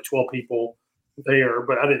like, there's like 12 people there,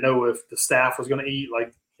 but I didn't know if the staff was going to eat,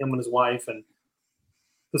 like him and his wife and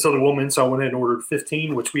this other woman. So I went ahead and ordered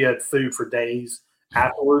 15, which we had food for days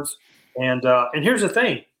afterwards. And here's the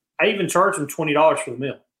thing. I even charged them $20 for the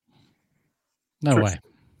meal. No way.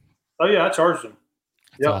 Oh yeah. I charged them.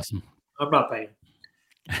 That's awesome. I'm not paying.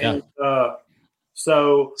 Yeah. And,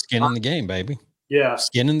 so skin in the game, baby. Yeah.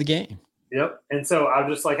 Skin in the game. Yep. And so I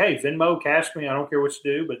was just like, hey, Venmo, cash me. I don't care what you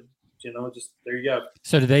do, but just there you go.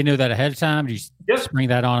 So do they know that ahead of time? Do you just bring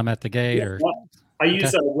that on them at the gate? Or I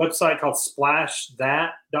use a website called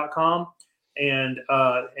splashthat.com, and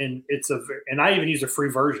and I even use a free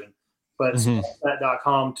version, but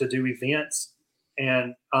splashthat.com to do events.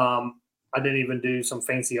 And I didn't even do some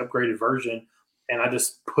fancy upgraded version, and I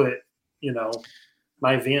just put,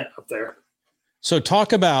 my event up there. So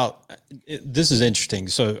talk about, this is interesting.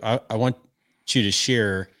 So I want you to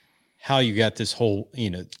share how you got this whole,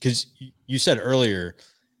 because you said earlier,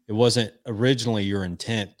 it wasn't originally your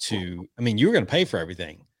intent to, you were going to pay for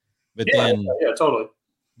everything, but then, totally.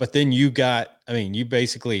 But then you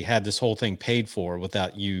basically had this whole thing paid for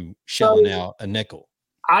without you shelling out a nickel.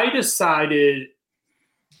 I decided,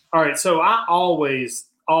 all right. So I always,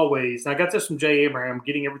 I got this from Jay Abraham,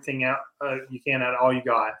 getting everything out you can out of all you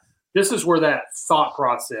got. This is where that thought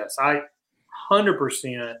process, I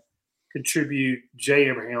 100% contribute Jay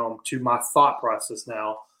Abraham to my thought process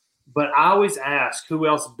now. But I always ask who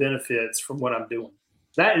else benefits from what I'm doing.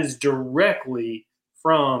 That is directly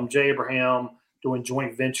from Jay Abraham doing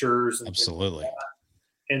joint ventures. Absolutely.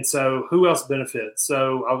 And so who else benefits?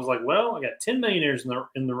 So I was like, well, I got 10 millionaires in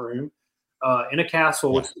the room, in a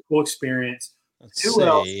castle, which is a cool experience. Who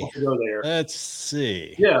else wants to go there? Let's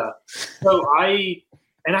see. Yeah. So I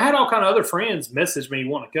had all kind of other friends message me,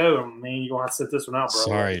 want to go. Man, you're going to have to sit this one out, bro.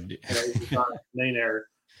 Sorry. It's not millionaire.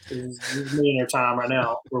 It's millionaire time right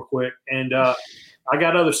now, real quick. And I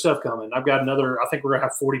got other stuff coming. I've got I think we're going to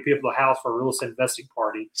have 40 people at the house for a real estate investing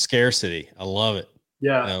party. Scarcity. I love it.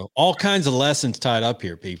 Yeah. All kinds of lessons tied up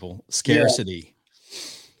here, people. Scarcity.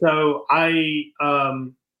 Yeah. So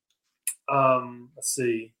let's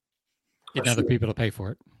see. Getting other people to pay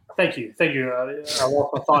for it. Thank you. I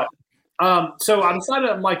lost my thought. So I decided,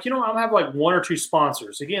 I'm like, I'm gonna have like one or two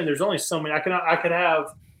sponsors. Again, there's only so many. I could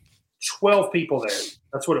have 12 people there.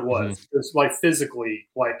 That's what it was. It's like physically,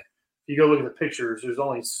 like if you go look at the pictures, there's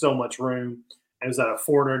only so much room. And it was at a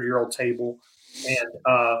 400-year-old table.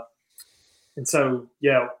 And so,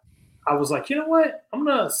 I was like, you know what? I'm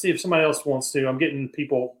going to see if somebody else wants to. I'm getting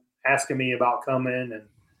people asking me about coming and,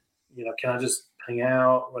 can I just hang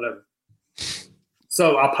out, whatever.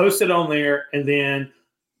 So I posted on there, and then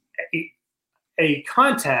a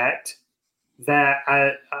contact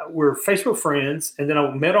that we're Facebook friends, and then I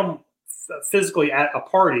met them physically at a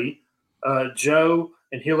party, Joe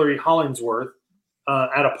and Hillary Hollingsworth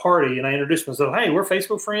at a party, and I introduced myself. Hey, we're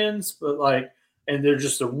Facebook friends, and they're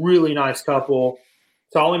just a really nice couple.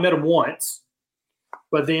 So I only met them once,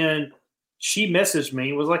 but then she messaged me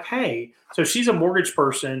and was like, hey, so she's a mortgage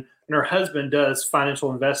person, and her husband does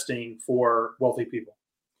financial investing for wealthy people.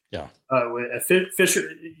 Yeah. Fisher,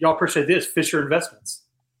 y'all appreciate this, Fisher Investments.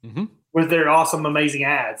 Mm-hmm. With their awesome, amazing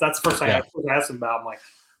ads. That's the first thing I asked them about. I'm like,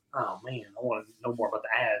 oh man, I want to know more about the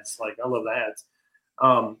ads. Like, I love the ads.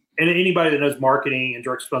 And anybody that knows marketing and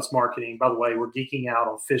direct response marketing, by the way, we're geeking out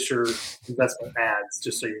on Fisher investment ads,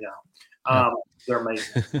 just so you know. They're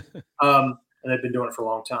amazing. And they've been doing it for a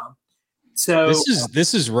long time. So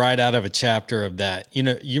this is right out of a chapter of that. You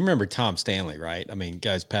know, you remember Tom Stanley, right? I mean,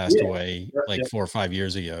 guys passed away 4 or 5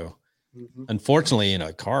 years ago. Mm-hmm. Unfortunately, in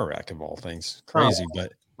a car wreck of all things. Crazy,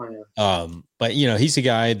 but you know, he's the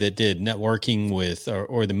guy that did networking with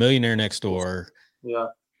or the Millionaire Next Door. Yeah.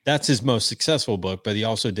 That's his most successful book, but he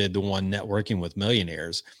also did the one Networking with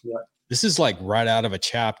Millionaires. Yeah. This is like right out of a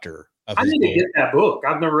chapter of I need to get that book.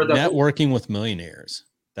 I've never read that Networking book. with Millionaires.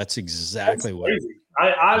 That's exactly what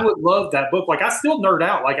I would love that book. Like, I still nerd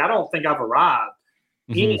out. Like, I don't think I've arrived.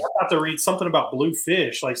 Mm-hmm. I got to read something about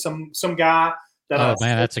Bluefish, like some guy that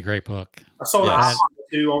that's a great book. I saw that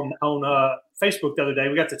on Facebook the other day.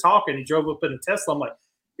 We got to talking. He drove up in a Tesla. I'm like,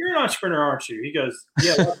 you're an entrepreneur, aren't you? He goes,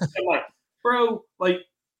 yeah. I'm like, bro, like,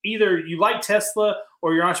 either you like Tesla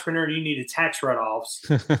or you're an entrepreneur and you need tax write-offs.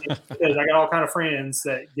 Because I got all kind of friends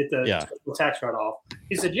that get the tax write-off.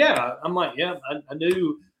 He said, yeah. I'm like, yeah, I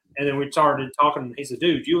do. And then we started talking. He said,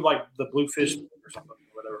 dude, you would like the Bluefish or something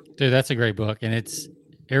or whatever. Dude, that's a great book. And it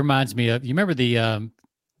reminds me of, you remember the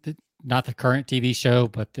not the current TV show,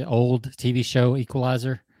 but the old TV show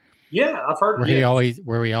Equalizer? Yeah, I've heard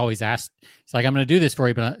where we always asked, it's like, I'm going to do this for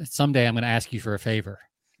you, but someday I'm going to ask you for a favor.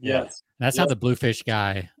 Yes. And that's how the Bluefish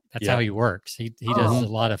guy, that's how he works. He does a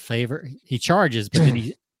lot of favor. He charges, but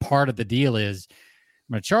then part of the deal is,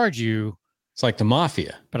 I'm going to charge you. It's like the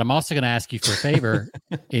mafia. But I'm also going to ask you for a favor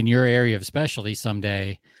in your area of specialty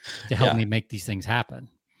someday to help me make these things happen.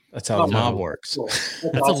 That's how the mob works. Cool.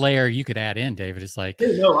 That's a layer you could add in, David. It's like,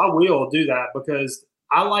 no, I will do that because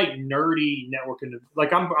I like nerdy networking.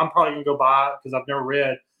 Like, I'm probably going to go buy it because I've never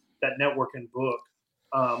read that networking book.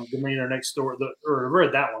 The Millionaire Next Door, or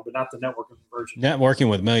read that one, but not the networking version. Networking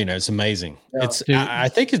with Millionaires, amazing. Yeah. I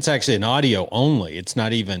think it's actually an audio only. It's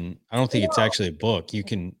not even. I don't think it's actually a book. You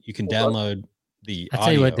can download the. I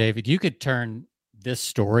tell you what, David, you could turn this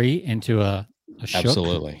story into a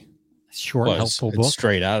absolutely short, helpful book.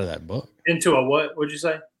 Straight out of that book. Into a what? What'd you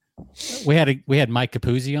say? We had Mike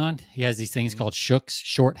Capuzzi on. He has these things called Shook's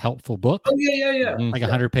short, helpful book. Oh yeah. Like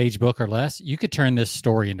 100-page book or less. You could turn this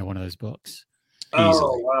story into one of those books.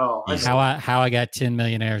 Oh wow! How I got 10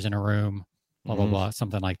 millionaires in a room, blah blah blah,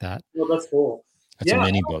 something like that. Well, that's cool. That's a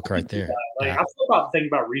mini book right there. Like, I feel about thinking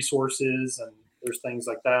about resources and there's things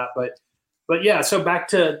like that, but yeah. So back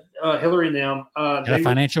to Hillary and them. Got a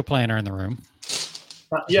financial planner in the room.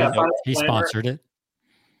 He sponsored it,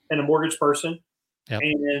 and a mortgage person. Yep.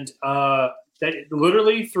 And they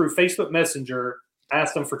literally through Facebook Messenger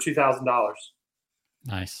asked them for $2,000.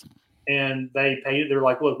 Nice. And they paid. They're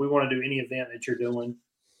like, look, we want to do any event that you're doing,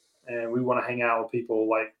 and we want to hang out with people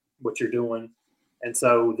like what you're doing. And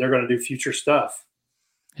so they're going to do future stuff.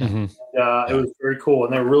 Mm-hmm. It was very cool,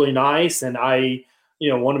 and they're really nice. And I,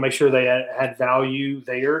 want to make sure they had value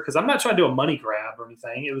there because I'm not trying to do a money grab or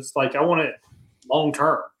anything. It was like I want it long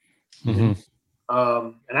term. Mm-hmm.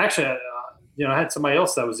 And actually, I had somebody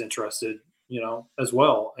else that was interested, as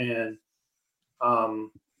well, and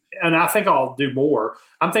I think I'll do more.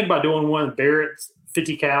 I'm thinking about doing one of Barrett's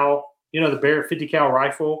 50 cal, the Barrett 50 cal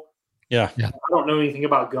rifle. Yeah. I don't know anything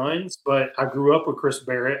about guns, but I grew up with Chris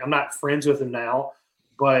Barrett. I'm not friends with him now,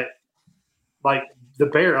 but like the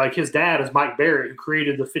Barrett, like his dad is Mike Barrett, who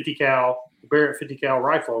created the Barrett 50 cal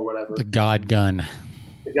rifle or whatever. The God gun.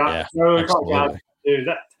 God. Dude,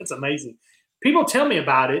 that's amazing. People tell me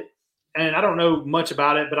about it, and I don't know much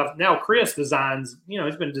about it, but now Chris designs,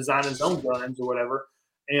 he's been designing his own guns or whatever.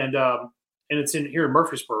 And it's here in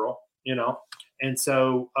Murfreesboro, and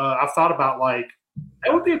so I've thought about like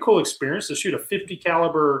that would be a cool experience to shoot a 50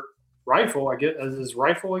 caliber rifle. I guess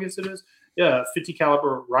it is. Yeah, 50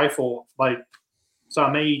 caliber rifle. Like, so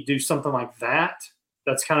I may do something like that.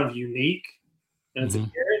 That's kind of unique, and it's a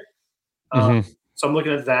carrot. So I'm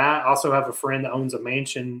looking at that. I also have a friend that owns a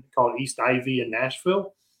mansion called East Ivy in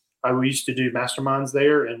Nashville. We used to do masterminds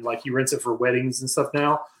there, and like he rents it for weddings and stuff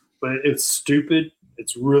now. But it's stupid.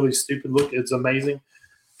 It's really stupid. Look, it's amazing.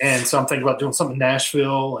 And so I'm thinking about doing something in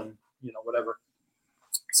Nashville and, whatever.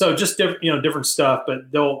 So just different stuff,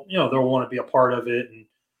 but they'll want to be a part of it.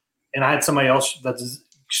 And I had somebody else that's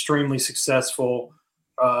extremely successful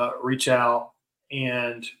reach out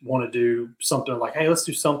and want to do something like, hey, let's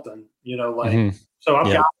do something, so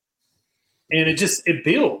I've got, and it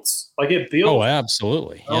builds. Like it builds. Oh,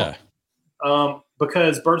 absolutely. Yeah. But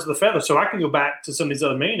because birds of the feather. So I can go back to some of these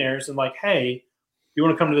other millionaires and like, hey, you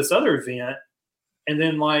want to come to this other event? And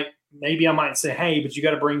then like, maybe I might say, hey, but you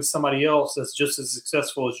got to bring somebody else that's just as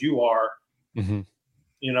successful as you are, you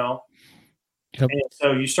know? Yep. And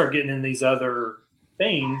so you start getting in these other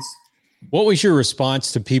things. What was your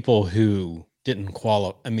response to people who didn't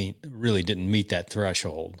qualify? I mean, really didn't meet that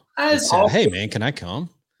threshold. Said, hey man, can I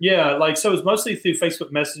come? Yeah. Like, so it was mostly through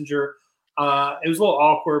Facebook Messenger. It was a little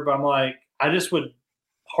awkward, but I'm like, I just would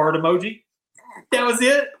heart emoji. That was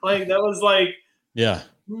it. Like, that was like, yeah.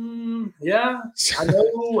 Yeah. I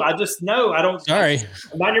know. I just know. I don't. Sorry.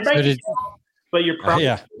 I'm not your bank account, but you're probably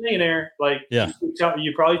a millionaire. Like,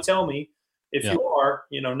 you probably tell me if you are,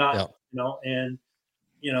 you know, not, you know, and,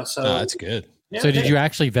 you know, so. That's good. Yeah, so did you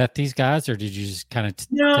actually vet these guys, or did you just kind of take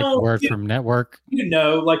the word from network? You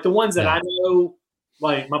know, like the ones that I know,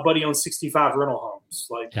 like my buddy owns 65 rental homes.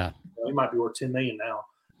 Like, you know, he might be worth 10 million now.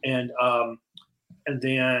 And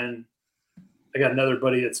then I got another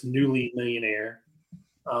buddy that's newly millionaire.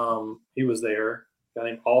 He was there, a guy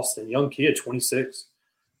named Austin, young kid, 26.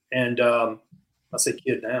 And I say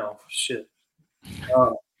kid now, shit.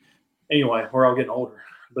 Anyway, we're all getting older.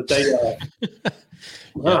 But they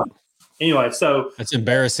anyway, so it's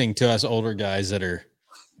embarrassing to us older guys that are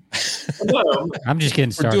I'm just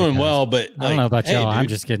getting started. We're doing well, but I don't know about y'all. I'm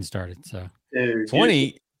just getting started. So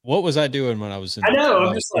 20. What was I doing when I was in? I know.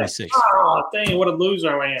 I'm just 26. Like, oh, dang, what a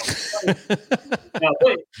loser I am. Now,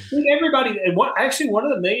 everybody, and one of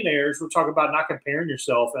the millionaires were talking about not comparing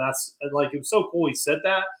yourself, and like, it was so cool he said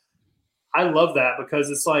that. I love that because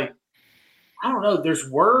it's like, I don't know, there's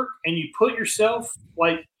work, and you put yourself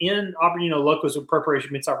like in, you know, luck was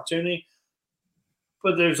preparation meets opportunity,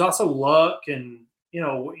 but there's also luck and, you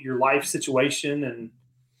know, your life situation and,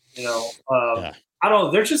 you know, I don't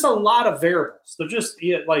know. There's just a lot of variables. They're just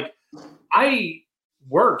like, I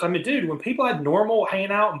worked. I mean, dude, when people had normal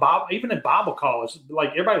hanging out and even in Bible college,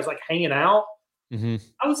 like everybody was like hanging out.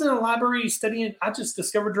 I was in a library studying. I just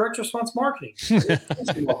discovered direct response marketing.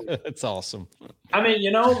 That's awesome. I mean,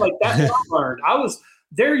 you know, like that's what I learned.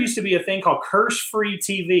 There used to be a thing called curse-free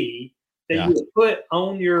TV that you would put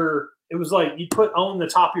on it was like you put on the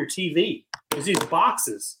top of your TV. It was these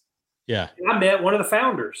boxes. Yeah. And I met one of the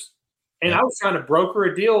founders. And I was trying to broker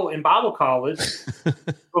a deal in Bible college,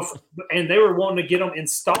 and they were wanting to get them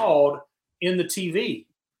installed in the TV.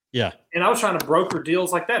 Yeah. And I was trying to broker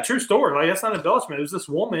deals like that. True story. Like, that's not an embellishment. It was this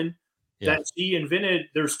woman that she invented.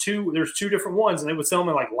 There's two different ones, and they would sell them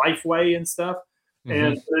in like Lifeway and stuff.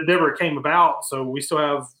 And it never came about. So we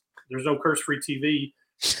still there's no curse-free TV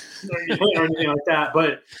or anything like that.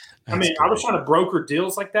 But I mean, I was trying to broker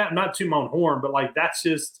deals like that. I'm not to my own horn, but like, that's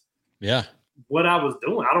just what I was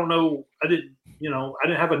doing. I don't know. I didn't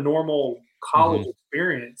have a normal college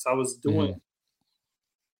experience. I was doing,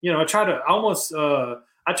 you know,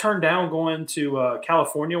 I turned down going to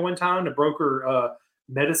California one time to broker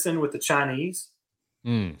medicine with the Chinese,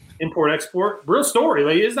 import export. Real story.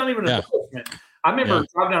 Like, it's not even an embellishment. I remember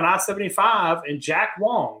driving down I-75 and Jack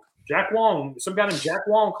Wong, some guy named Jack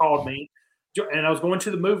Wong called me, and I was going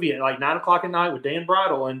to the movie at like 9:00 at night with Dan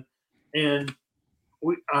Bridle, and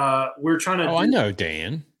we're trying to. Oh, I know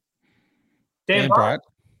Dan. Dan Bridle.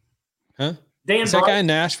 Huh? Dan. Is that guy in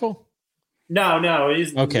Nashville? No,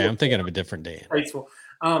 he's okay. I'm thinking of a different Dan. Graceful.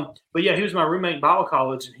 But yeah, he was my roommate in Bible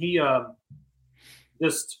college, and he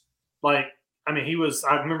just like, I mean, I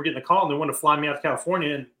remember getting a call, and they wanted to fly me out to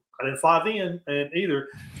California, and I didn't fly then either.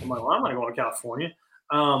 I'm like, well, I'm not going to California.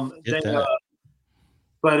 I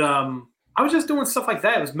was just doing stuff like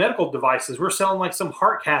that. It was medical devices. We're selling like some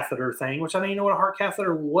heart catheter thing, which I didn't even know what a heart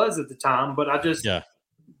catheter was at the time, but I just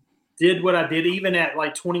did what I did even at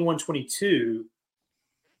like 21, 22,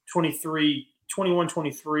 23, 21,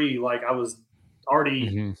 23. Like, I was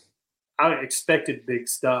already, I expected big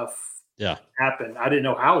stuff happen. I didn't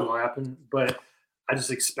know how it was going to happen, but I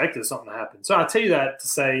just expected something to happen. So I tell you that to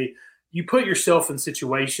say, you put yourself in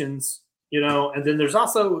situations, you know, and then there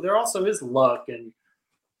also is luck and,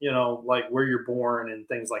 you know, like where you're born and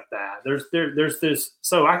things like that. There's this.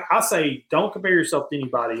 So I say, don't compare yourself to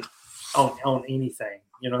anybody on anything.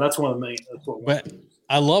 You know, that's one of the main. But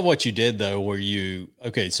I love what you did though, where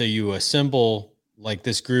so you assemble like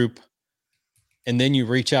this group, and then you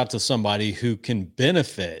reach out to somebody who can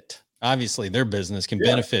benefit. Obviously, their business can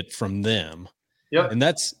benefit from them. Yeah, and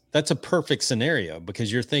that's a perfect scenario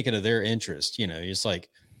because you're thinking of their interest. You know, it's like,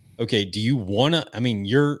 okay, do you want to? I mean,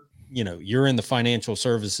 you're in the financial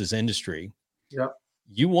services industry. Yeah,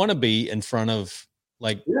 you want to be in front of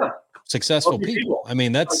like successful people. I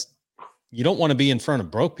mean, you don't want to be in front of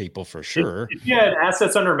broke people for sure. If you had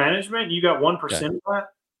assets under management, you got 1% of that.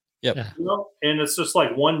 Yep. You know, and it's just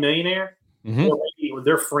like one millionaire, 4 millionaires. be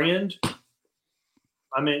their friend.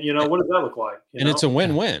 I mean, what does that look like? It's a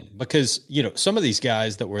win-win because, some of these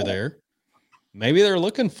guys that were there, maybe they're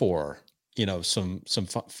looking for, some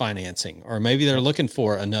financing, or maybe they're looking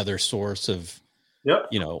for another source of,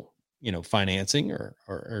 financing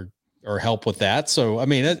or help with that. So, I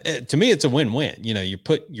mean, to me, it's a win-win.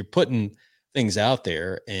 You're putting things out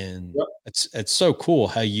there, and it's so cool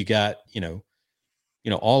how you got,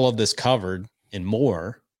 all of this covered and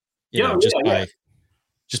more, by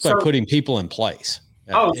putting people in place.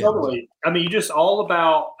 Oh, totally. I mean, just all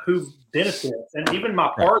about who benefits. And even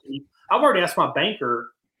my party, I've already asked my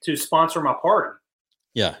banker to sponsor my party.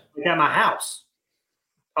 Yeah. At my house.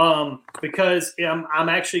 Because I'm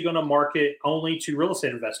actually going to market only to real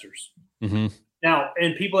estate investors. Mm-hmm. Now,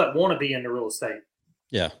 and people that want to be into real estate.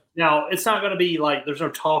 Yeah. Now, it's not going to be like, there's no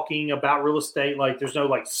talking about real estate. Like, there's no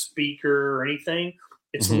like speaker or anything.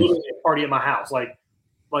 It's literally a party at my house. Like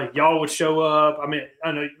y'all would show up. I mean,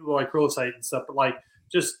 I know you like real estate and stuff, but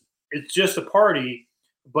it's just a party,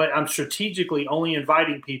 but I'm strategically only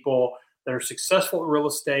inviting people that are successful at real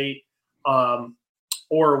estate,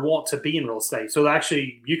 or want to be in real estate. So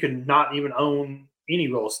actually you can not even own any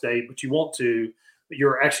real estate, but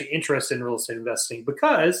you're actually interested in real estate investing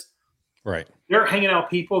because they're hanging out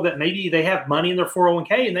with people that maybe they have money in their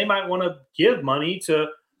 401k and they might want to give money to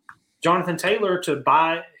Jonathan Taylor to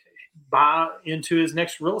buy into his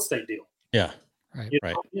next real estate deal. Yeah. Right.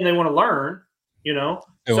 And they want to learn,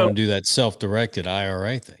 They want to do that self-directed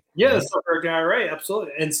IRA thing. Yeah, the self-directed IRA,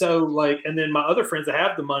 absolutely. And so and then my other friends that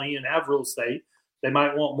have the money and have real estate, they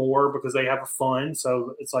might want more because they have a fund.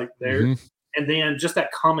 So it's like there. Mm-hmm. And then just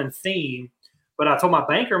that common theme. But I told my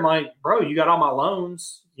banker, I'm like, bro, you got all my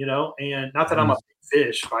loans, and not that I'm a big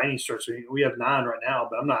fish by any stretch. We have 9 right now,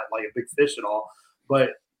 but I'm not like a big fish at all.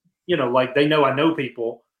 But, they know I know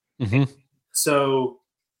people. Mm-hmm. So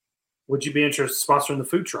would you be interested in sponsoring the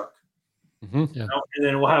food truck? Mm-hmm. Yeah. And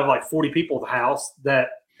then we'll have like 40 people at the house that's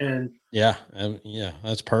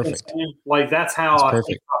perfect. That's how I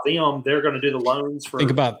think about them. They're going to do the loans for.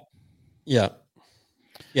 Think about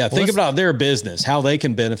their business, how they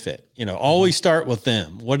can benefit. Always start with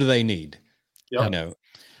them. What do they need? Yep.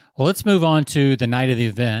 Well, let's move on to the night of the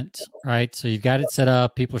event, right? So you've got it set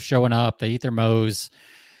up. People showing up. They eat their mows.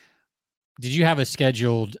 Did you have a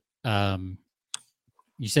scheduled? You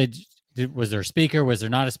said, was there a speaker? Was there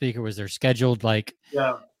not a speaker? Was there scheduled?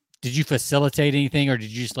 Did you facilitate anything, or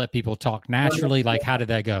did you just let people talk naturally? How did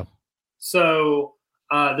that go? So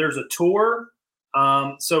there's a tour.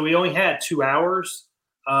 So we only had 2 hours,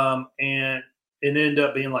 and it ended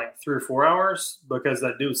up being like 3 or 4 hours because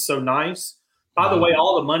that dude was so nice. By the way,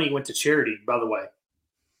 all the money went to charity, by the way.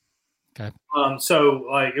 Okay.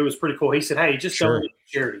 So it was pretty cool. He said, hey, just donate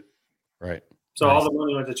to charity. Right. So all the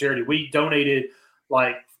money went to charity. We donated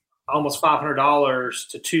almost $500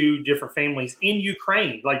 to 2 different families in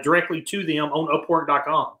Ukraine, directly to them on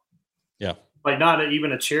Upwork.com. Yeah. Not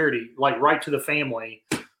even a charity, right to the family.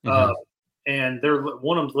 Mm-hmm. And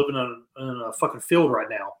one of them's living in a fucking field right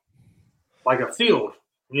now. A field,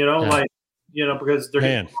 because they're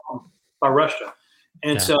getting bombed by Russia.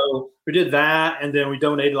 And so we did that. And then we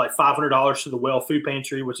donated $500 to the Well Food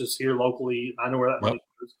Pantry, which is here locally. I know where that money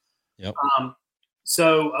goes. Yep.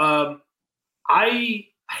 I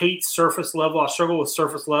hate surface level. I struggle with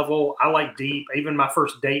surface level. I like deep. Even my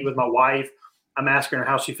first date with my wife, I'm asking her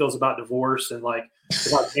how she feels about divorce and awesome.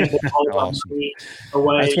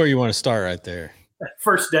 away. That's where you want to start right there.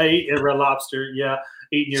 First date at Red Lobster,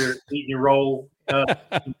 eating your roll. I'm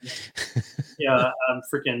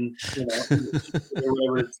freaking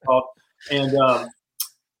whatever it's called. And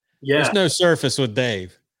there's no surface with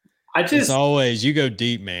Dave. It's always you go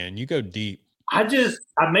deep, man. You go deep.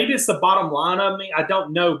 Maybe it's the bottom line of me. I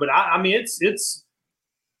don't know, but I mean, it's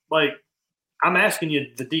I'm asking you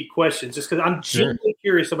the deep questions just because I'm genuinely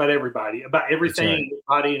curious about everybody, about everything,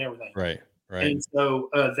 everybody, and everything. Right. And so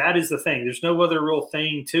that is the thing. There's no other real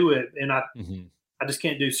thing to it, and I just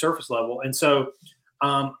can't do surface level. And so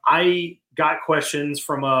I got questions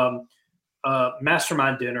from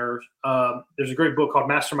Mastermind Dinners. There's a great book called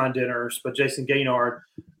Mastermind Dinners by Jason Gaynard.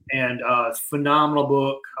 And phenomenal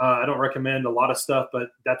book. I don't recommend a lot of stuff, but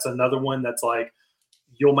that's another one that's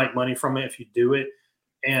you'll make money from it if you do it.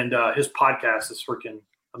 And his podcast is freaking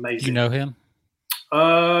amazing. Do you know him?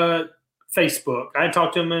 Facebook. I hadn't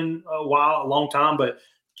talked to him in a long time, but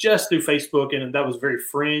just through Facebook, and that was very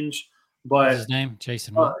fringe. But what's his name?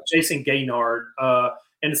 Jason. Jason Gaynard. And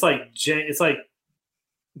it's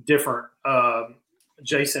different.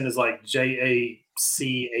 Jason is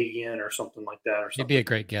JACAN or something like that, or something. He'd be a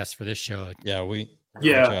great guest for this show. He had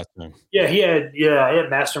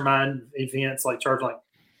mastermind events charging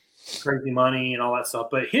crazy money and all that stuff.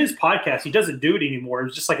 But his podcast, he doesn't do it anymore. It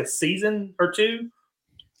was just like a season or two.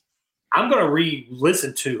 I'm going to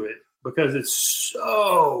re-listen to it because it's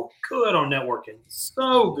so good on networking.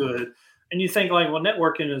 So good. And you think like, well,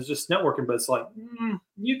 networking is just networking, but it's like,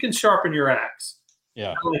 you can sharpen your axe.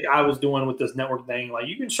 Yeah. Like I was doing with this network thing. Like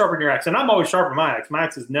you can sharpen your axe. And I'm always sharpening my axe. My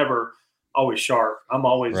axe is never always sharp. I'm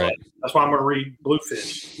always like, that's why I'm going to read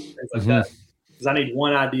Bluefish. Things like that. Because I need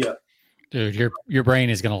one idea. Dude, your brain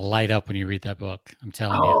is going to light up when you read that book. I'm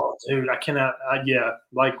telling you. Oh, dude, I cannot.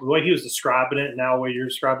 Like the way he was describing it, and now the way you're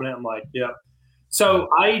describing it, I'm like, yeah. So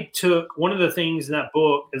I took one of the things in that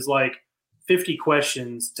book is like 50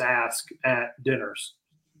 questions to ask at dinners,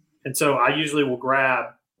 and so I usually will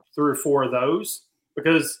grab 3 or 4 of those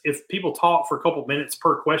because if people talk for a couple minutes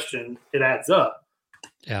per question, it adds up.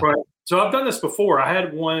 Yeah. Right. So I've done this before. I had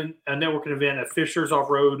a networking event at Fisher's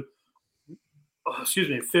Off-Road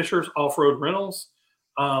Rentals.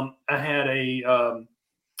 I had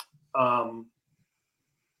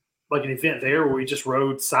like an event there where we just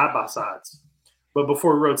rode side by sides. But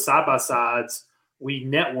before we rode side by sides, we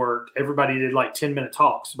networked. Everybody did like 10-minute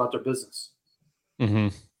talks about their business. Mm-hmm.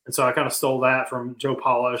 And so I kind of stole that from Joe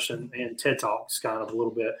Polish and TED Talks, kind of a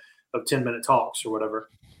little bit of 10-minute talks or whatever.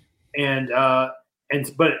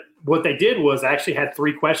 But what they did was I actually had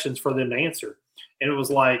 3 questions for them to answer. And it was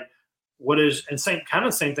like, same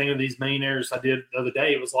thing with these millionaires I did the other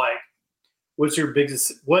day. It was like,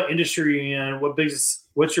 what industry are you in?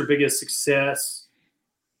 What's your biggest success?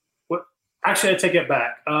 Actually, I take it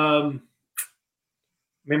back.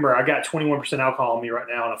 Remember, I got 21% alcohol on me right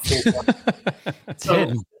now on a full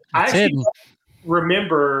So I actually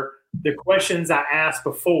remember the questions I asked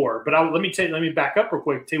before, but let me back up real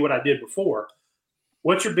quick and tell you what I did before.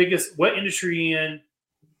 What industry are you in?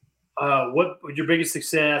 What your biggest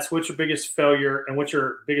success, what's your biggest failure, and what's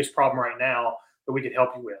your biggest problem right now that we could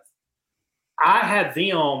help you with? I had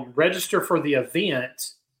them register for the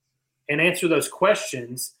event and answer those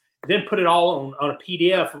questions, then put it all on a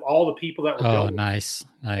PDF of all the people that were going. Oh, nice.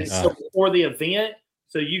 So before the event,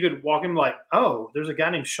 so you could walk in like, oh, there's a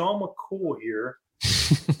guy named Sean McCool here.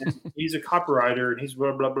 He's a copywriter and he's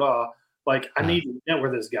blah, blah, blah. Like, I need to net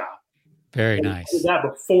with this guy. Very nice. I did that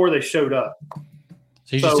before they showed up.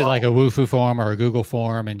 So you just did like a Wufoo form or a Google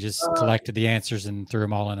form and just collected the answers and threw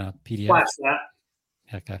them all in a PDF? Flash that.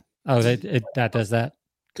 Okay. Oh, that does that?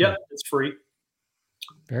 Cool. Yep, it's free.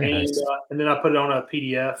 Very nice. And then I put it on a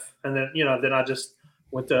PDF, and then then I just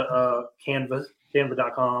went to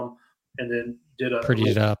Canva.com, and then did prettied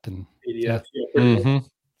it up and PDF. Yeah. Mm-hmm.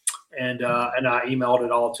 And I emailed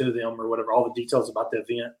it all to them or whatever, all the details about the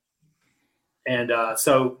event. And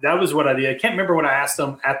so that was what I did. I can't remember what I asked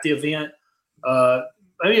them at the event.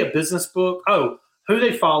 Maybe a business book. Oh, who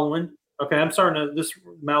they following? Okay, this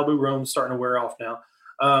Malibu roam's starting to wear off now.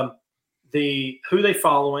 Who they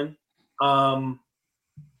following?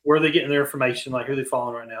 Where are they getting their information? Like who they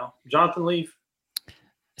following right now? Jonathan Leaf. It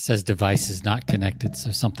says device is not connected,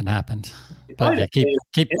 so something happened. But yeah,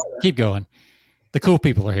 keep going. The cool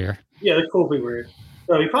people are here. Yeah, the cool people are here.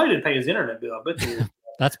 So he probably didn't pay his internet bill. I bet you.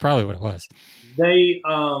 That's probably what it was. They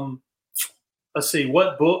let's see.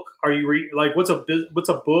 What book are you reading? Like, what's a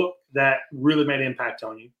book that really made an impact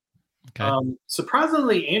on you? Okay.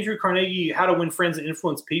 Surprisingly, Andrew Carnegie, How to Win Friends and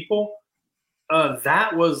Influence People.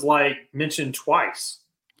 That was like mentioned twice.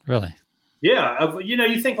 Really? Yeah.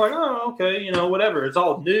 You think like, oh, okay, whatever. It's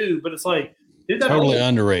all new, but it's like, dude, that totally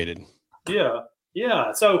underrated. Yeah.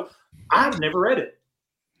 Yeah. So I've never read it.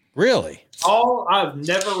 Really? I've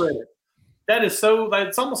never read it. That is so.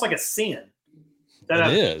 It's almost like a sin.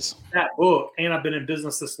 It is that book, and I've been in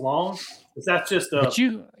business this long. That's just But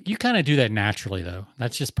you kind of do that naturally, though.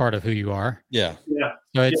 That's just part of who you are. Yeah. Yeah.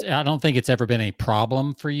 So I don't think it's ever been a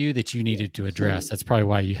problem for you that you needed to address. That's probably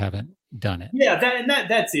why you haven't done it. Yeah,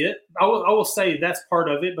 that's it. I will say that's part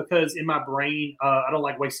of it because in my brain, I don't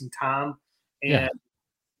like wasting time. And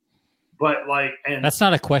but that's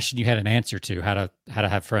not a question you had an answer to, how to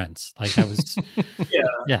have friends. Like that was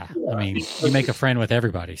yeah. I mean, you make a friend with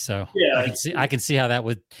everybody. So I can see how that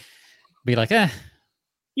would be like,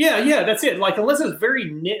 Yeah, that's it. Like unless it's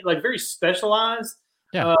very very specialized.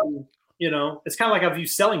 Yeah. It's kind of like I view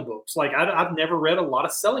selling books. Like I've never read a lot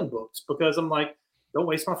of selling books because I'm like, don't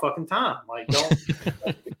waste my fucking time. Like don't.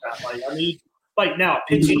 Like I need now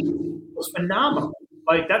pitching was phenomenal.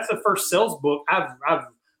 Like that's the first sales book I've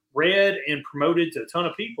read and promoted to a ton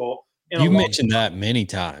of people. You mentioned that many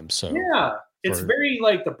times. So yeah, it's very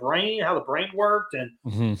like the brain, how the brain worked, and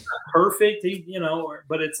it's not perfect,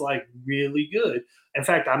 but it's like really good. In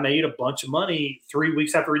fact, I made a bunch of money 3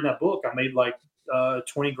 weeks after reading that book. I made like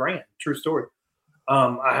 $20,000. True story.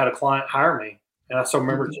 I had a client hire me, And I still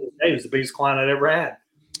remember to this day, he was the biggest client I'd ever had.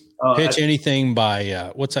 Pitch anything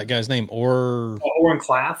by what's that guy's name? Oren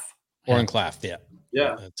Claff. Oren Claff, yeah.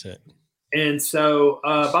 Yeah. That's it. And so,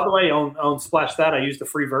 by the way, on Splash That, I used the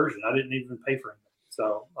free version. I didn't even pay for it.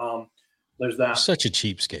 So there's that. Such a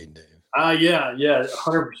cheapskate, Dave. Yeah,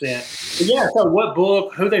 100%. Yeah. So what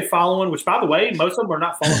book? Who they following? Which, by the way, most of them are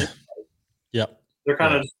not following anybody. Yep. They're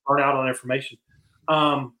kind of just burnt out on information.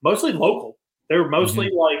 Mostly local. They were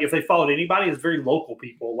mostly like, if they followed anybody, it's very local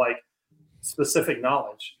people, like specific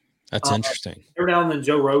knowledge. That's interesting. Every now and then,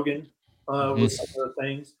 Joe Rogan with some other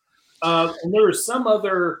things. And there was some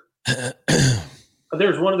other.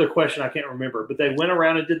 There's one other question I can't remember, but they went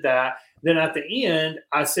around and did that. Then at the end,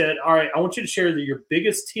 I said, "All right, I want you to share your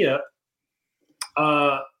biggest tip.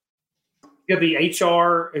 It could be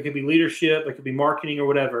HR, it could be leadership, it could be marketing or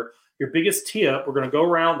whatever. Your biggest tip. We're going to go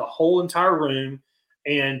around the whole entire room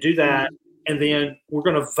and do that, and then we're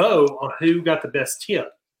going to vote on who got the best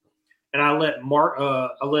tip." And I let Mark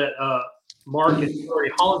and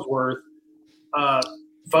Corey Hollingsworth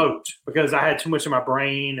vote because I had too much in my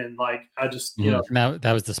brain and like I just that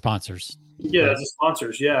was the sponsors. Yeah, that's the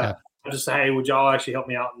sponsors. Yeah. I just say, hey, would y'all actually help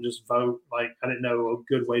me out and just vote? Like I didn't know a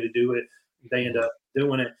good way to do it. They end up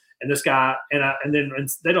doing it, and this guy and then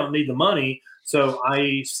they don't need the money, so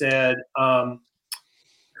I said,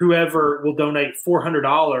 whoever will donate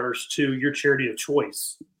 $400 to your charity of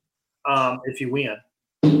choice if you win.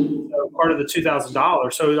 So part of the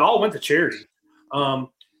 $2,000. So it all went to charity.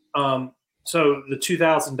 So the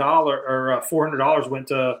 $2,000 or $400 went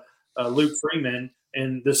to Luke Freeman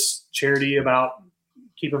and this charity about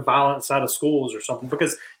keeping violence out of schools or something,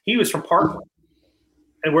 because he was from Parkland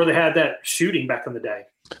and where they had that shooting back in the day.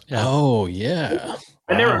 Yeah. Oh yeah.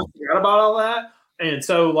 I never forgot about all that. And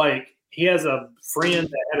so like he has a friend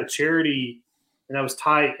that had a charity and that was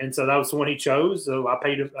tight. And so that was the one he chose. So I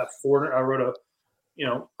paid him I wrote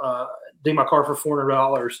ding my car for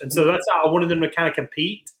 $400. And so that's how I wanted them to kind of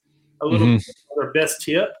compete a little bit for their best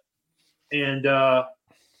tip. And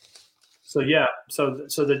so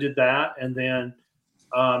they did that. And then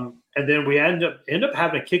we end up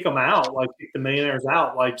having to kick them out, like kick the millionaires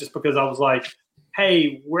out, like just because I was like,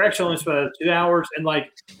 hey, we're actually only spending 2 hours. And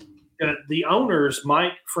like the owners,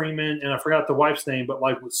 Mike Freeman, and I forgot the wife's name, but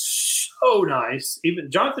like was so nice.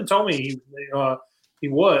 Even Jonathan told me they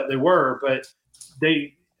were, but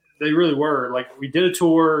they really were. Like we did a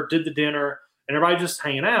tour, did the dinner, and everybody just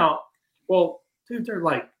hanging out. Well, dude, they're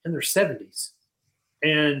like in their 70s,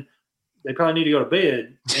 and they probably need to go to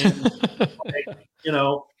bed. And,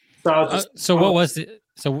 so I was just. So what was it?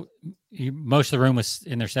 So most of the room was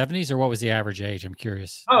in their 70s, or what was the average age? I'm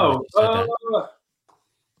curious.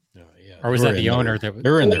 Or was that the owner that was? They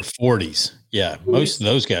were in their 40s. Yeah, most of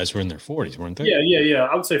those guys were in their 40s, weren't they? Yeah.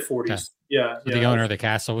 I would say 40s. Okay. Yeah. The owner of the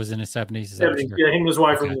castle was in his 70s. 70s. Yeah, him and his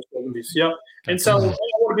wife were in their 70s. Yep. And so I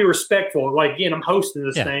want to be respectful. Like again, I'm hosting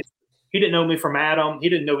this thing. He didn't know me from Adam. He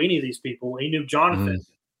didn't know any of these people. He knew Jonathan,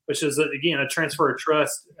 which is again a transfer of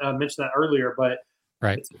trust. I mentioned that earlier, but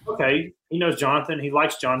right. Okay, he knows Jonathan. He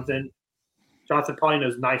likes Jonathan. Jonathan probably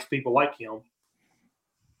knows nice people like him.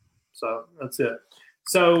 So that's it.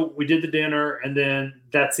 So we did the dinner, and then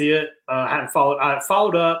that's it. I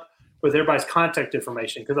followed up with everybody's contact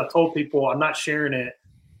information because I told people I'm not sharing it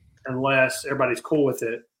unless everybody's cool with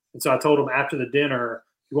it. And so I told them after the dinner,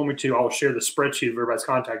 if you want me to, I'll share the spreadsheet of everybody's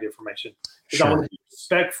contact information. Because I want to be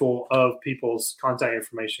respectful of people's contact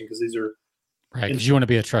information because these are right. Because you want to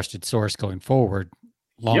be a trusted source going forward,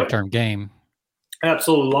 long-term game.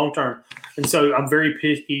 Absolutely, long-term. And so I'm very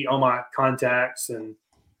picky on my contacts and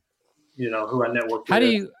who I network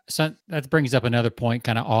with. So that brings up another point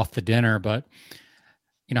kind of off the dinner, but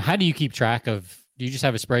how do you keep track of, do you just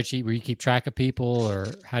have a spreadsheet where you keep track of people, or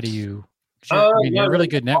how do you, you're a really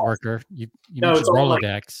good networker. You mentioned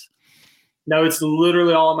Rolodex. No, it's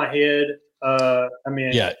literally all in my head.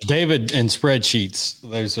 David and spreadsheets,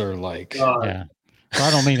 those are like, yeah. So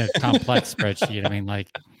I don't mean a complex spreadsheet. I mean like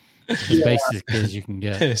as basic as you can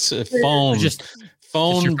get. It's a phone, just your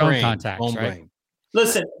phone contacts, right? Brain.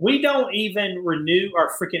 Listen, we don't even renew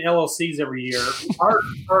our freaking LLCs every year. Our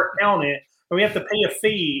accountant, and we have to pay a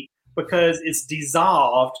fee because it's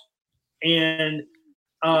dissolved, and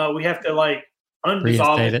we have to like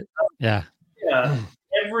undissolve it. Yeah.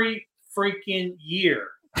 Every freaking year,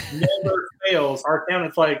 never fails. Our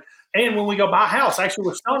accountant's like, and when we go buy a house, actually,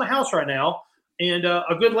 we're selling a house right now, and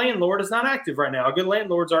a good landlord is not active right now. A good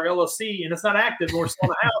landlord's our LLC, and it's not active. And we're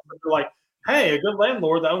selling a house, and they're like, hey, a good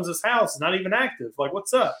landlord that owns this house is not even active. Like,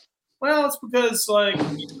 what's up? Well, it's because like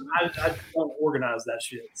I don't organize that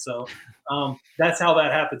shit. So that's how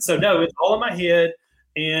that happens. So no, it's all in my head,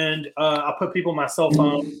 and I put people on my cell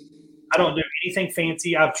phone. I don't do anything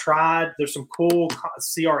fancy. I've tried. There's some cool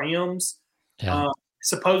CRMs. Yeah.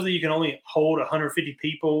 Supposedly you can only hold 150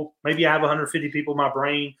 people. Maybe I have 150 people in my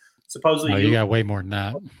brain. Supposedly you got way more than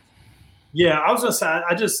that. Yeah, I was gonna say,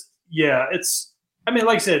 it's. I mean,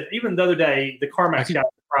 like I said, even the other day, the CarMax guy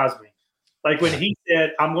surprised me. Like when he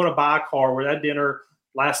said, "I'm going to buy a car," we're at dinner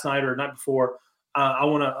last night or night before. I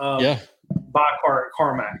want to buy a car at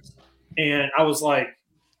CarMax, and I was like,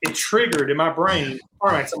 it triggered in my brain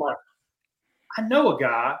CarMax. I'm like, I know a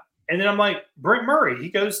guy, and then I'm like, Brent Murray. He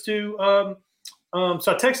goes to. So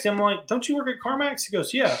I text him, I'm like, "Don't you work at CarMax?" He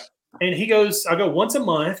goes, "Yeah," and he goes, "I go once a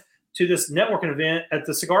month to this networking event at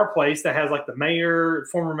the cigar place that has like the mayor,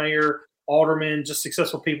 former mayor, alderman, just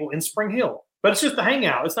successful people in Spring Hill. But it's just a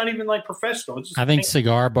hangout. It's not even like professional. It's just I think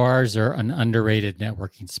cigar bars are an underrated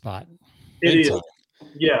networking spot. It is.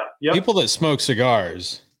 Yeah. Yep. People that smoke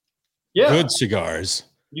cigars, good cigars,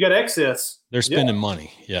 you got excess. They're spending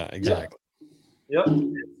money. Yeah, exactly. Yep.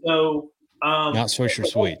 So not Swisher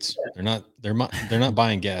Sweets. They're not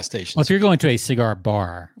buying gas stations. Well, if you're going to a cigar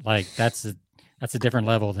bar, like that's a different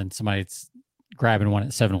level than somebody that's grabbing one at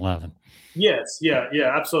 7-Eleven. Yes. Yeah.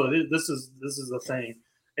 Absolutely. This is the thing.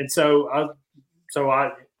 And so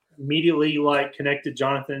I immediately connected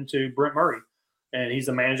Jonathan to Brent Murray, and he's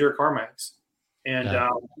the manager at CarMax. And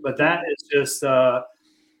but that is just I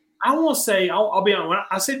won't say I'll be honest. When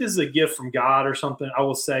I say this is a gift from God or something, I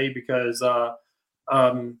will say because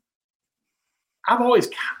I've always,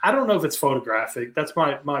 I don't know if it's photographic. That's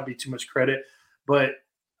might be too much credit, but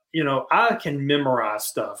I can memorize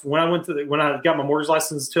stuff. When I got my mortgage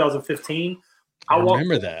license in 2015, I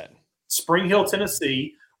remember that Spring Hill,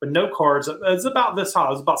 Tennessee, with note cards. It's about this high. It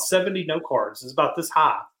was about 70 note cards. It's about this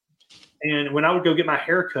high. And when I would go get my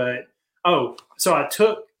haircut, so I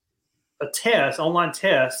took a test, online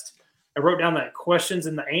test. I wrote down the questions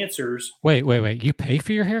and the answers. Wait. You pay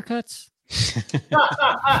for your haircuts?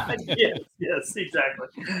 yes, exactly.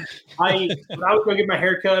 When I would go get my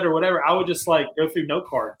haircut or whatever, I would just go through note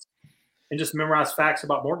cards and just memorize facts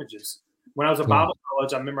about mortgages. When I was in Bible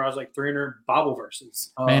college, I memorized 300 Bible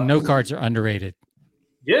verses. Man, note cards are underrated.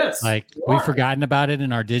 Yes. We've forgotten about it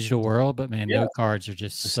in our digital world, but man, note cards are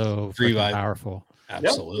just so powerful.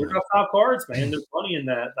 Absolutely. Yep, 5 cards, man. There's money in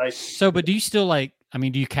that. But do you still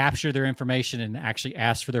do you capture their information and actually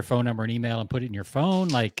ask for their phone number and email and put it in your phone?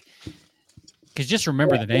 Because just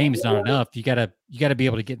remember the name is not enough. You gotta be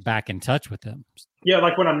able to get back in touch with them. Yeah,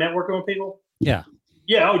 when I'm networking with people. Yeah.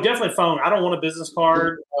 Yeah, definitely phone. I don't want a business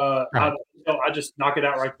card. Right. I just knock it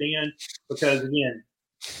out right then because again,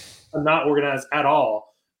 I'm not organized at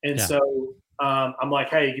all. And so I'm like,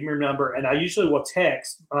 hey, give me your number. And I usually will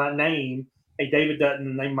text my name, hey, David Dutton,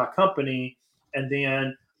 the name of my company, and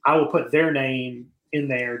then I will put their name in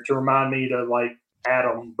there to remind me to add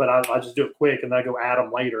them. But I just do it quick and then I go add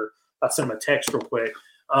them later. I send them a text real quick.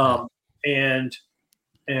 And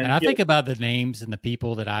I think about the names and the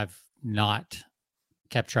people that I've not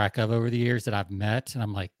kept track of over the years that I've met. And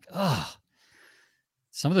I'm like,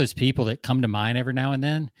 some of those people that come to mind every now and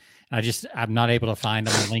then, I'm not able to find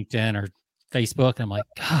them on LinkedIn or Facebook. And I'm like,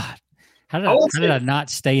 God, how did I not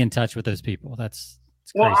stay in touch with those people? It's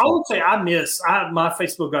crazy. I would say my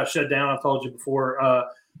Facebook got shut down. I've told you before.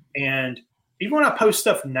 And even when I post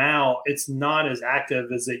stuff now, it's not as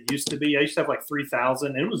active as it used to be. I used to have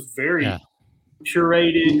 3,000, and it was very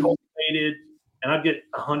curated, cultivated, and I'd get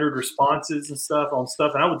 100 responses and stuff on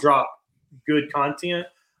stuff, and I would drop good content.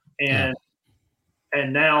 And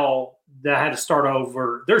now that I had to start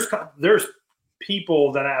over, there's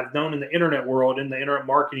people that I've known in the internet world, in the internet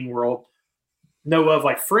marketing world, know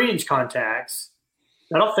of fringe contacts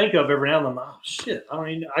that I'll think of every now and then. Oh shit, I don't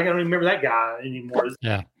even remember that guy anymore.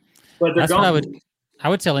 Yeah. But that's what I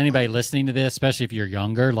would tell anybody listening to this, especially if you're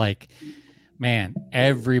younger, man,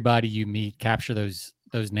 everybody you meet, capture those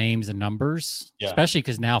names and numbers, especially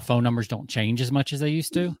because now phone numbers don't change as much as they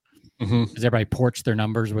used to, because everybody ports their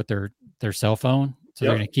numbers with their cell phone. So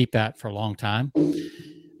they're going to keep that for a long time,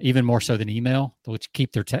 even more so than email, which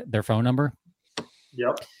keep their phone number.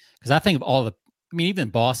 Yep. Because I think of even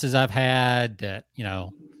bosses I've had that,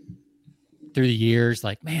 through the years,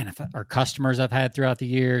 or customers I've had throughout the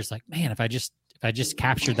years, if I just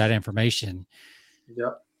captured that information,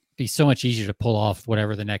 it'd be so much easier to pull off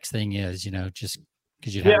whatever the next thing is, just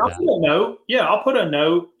because you have I'll put a note. Yeah, I'll put a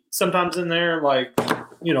note sometimes in there,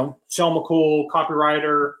 Sean McCool,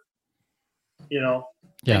 copywriter,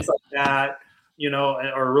 things like that,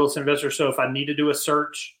 or a real estate investor. So if I need to do a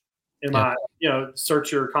search in my,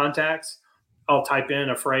 search your contacts, I'll type in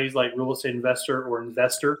a phrase like real estate investor or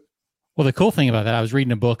investor. Well, the cool thing about that, I was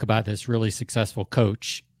reading a book about this really successful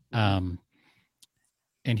coach.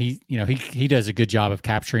 and he does a good job of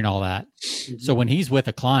capturing all that. Mm-hmm. So when he's with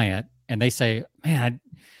a client and they say, man,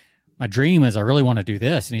 my dream is I really want to do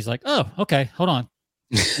this. And he's like, oh, okay, hold on.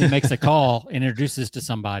 He makes a call, introduces to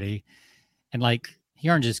somebody, and like he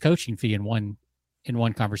earns his coaching fee in one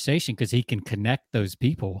conversation because he can connect those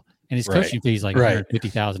people. And his coaching fee is like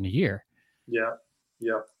 $150,000 a year. Yeah.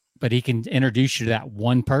 Yeah. But he can introduce you to that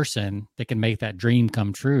one person that can make that dream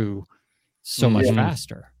come true so much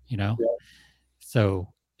faster, Yeah. So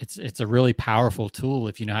it's a really powerful tool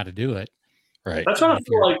if you know how to do it. Right. That's what I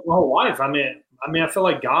feel like my whole life. I mean, I feel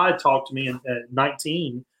like God talked to me at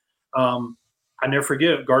 19. I never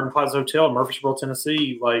forget Garden Plaza Hotel in Murfreesboro,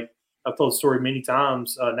 Tennessee. Like I've told the story many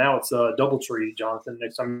times. Now it's a Doubletree, Jonathan.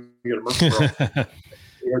 Next time you go to Murfreesboro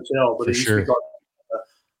hotel, but it used to be Garden Plaza.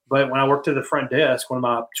 But when I worked at the front desk, one of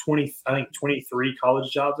my 23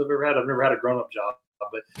 college jobs I've ever had. I've never had a grown-up job,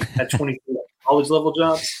 but had 23 college level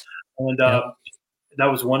jobs, and that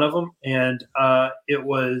was one of them. And it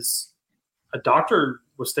was a doctor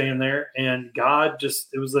was staying there, and God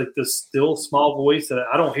it was like this still small voice that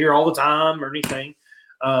I don't hear all the time or anything,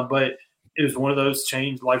 but it was one of those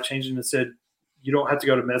life changing that said, you don't have to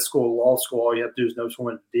go to med school or law school. All you have to do is know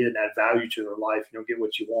someone did and add value to their life, and you'll get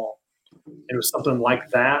what you want. And it was something like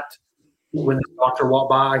that. When the doctor walked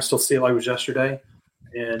by, I still see it like it was yesterday,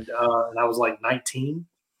 and I was like 19,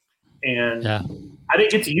 and I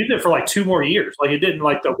didn't get to use it for like 2 more years. Like it didn't,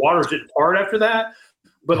 like the waters didn't part after that,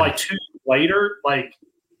 but like 2 years later, like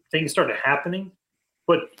things started happening.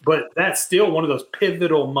 But that's still one of those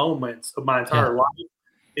pivotal moments of my entire life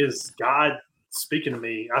is God speaking to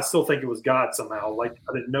me. I still think it was God somehow. Like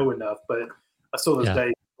I didn't know enough, but I still to this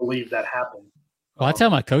day believe that happened. Well, I tell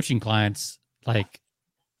my coaching clients, like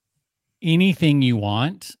anything you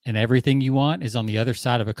want and everything you want is on the other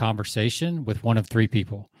side of a conversation with one of 3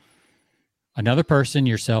 people: another person,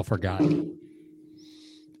 yourself, or God.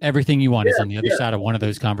 Everything you want is on the other side of one of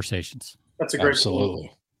those conversations. That's a great absolutely.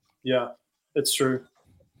 Point. Yeah, it's true.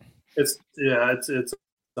 It's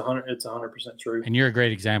 100% true. And you're a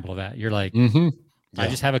great example of that. You're like, I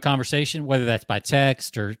just have a conversation, whether that's by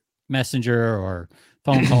text or messenger or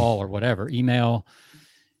phone call or whatever, email,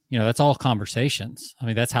 that's all conversations. I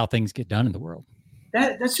mean, that's how things get done in the world.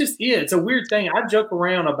 That's just it. It's a weird thing. I joke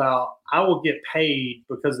around about I will get paid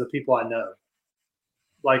because of the people I know.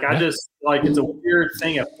 Like I just like it's a weird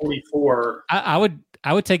thing at 44. I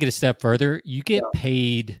would take it a step further. You get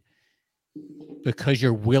paid because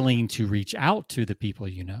you're willing to reach out to the people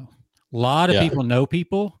you know. A lot of people know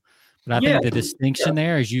people, but I think the distinction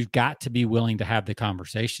there is you've got to be willing to have the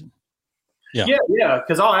conversation. Yeah.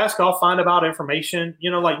 Because I'll find about information.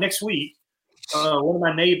 Like next week, one of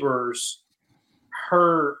my neighbors,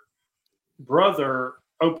 her brother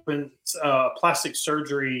opened a plastic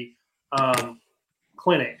surgery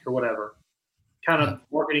clinic or whatever, kind of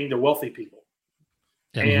marketing to wealthy people.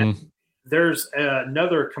 And there's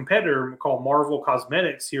another competitor called Marvel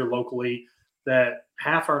Cosmetics here locally that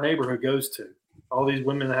half our neighborhood goes to. All these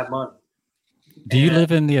women that have money. Do you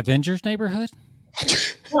live in the Avengers neighborhood?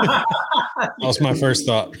 That was my first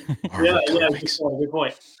thought. Good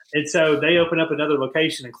point. And so they open up another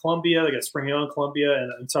location in Columbia. They got Spring Hill in Columbia.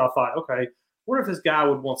 And so I thought, okay, what if this guy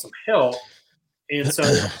would want some help? And so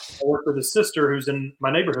I worked with his sister who's in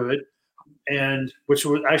my neighborhood, and which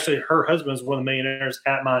was actually her husband was one of the millionaires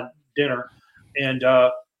at my dinner. And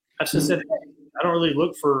I just said, hey, I don't really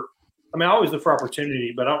look for, I always look for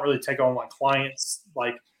opportunity, but I don't really take on my clients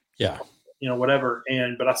whatever.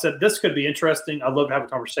 But I said, this could be interesting. I'd love to have a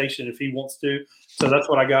conversation if he wants to. So that's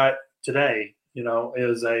what I got today,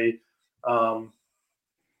 is a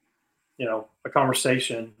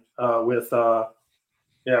conversation with, right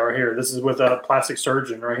here. This is with a plastic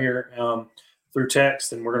surgeon right here through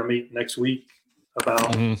text. And we're going to meet next week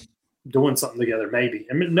about doing something together, maybe.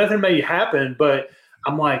 Nothing may happen, but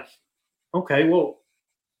I'm like, okay, well,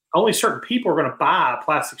 only certain people are going to buy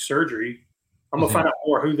plastic surgery. I'm going to find out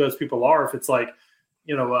more who those people are. If it's like,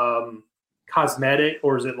 cosmetic,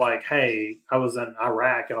 or is it like, hey, I was in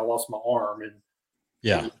Iraq and I lost my arm and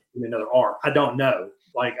give me another arm. I don't know.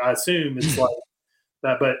 Like, I assume it's like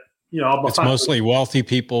that, but it's mostly wealthy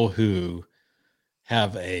people who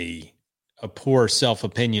have a poor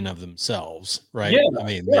self-opinion of themselves, right?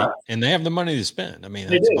 And they have the money to spend.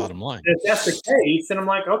 That's the bottom line. If that's the case, then I'm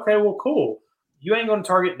like, okay, well, cool. You ain't going to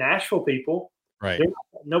target Nashville people. Right.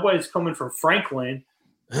 Nobody's coming from Franklin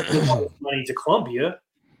money to Columbia.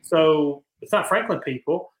 So it's not Franklin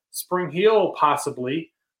people. Spring Hill,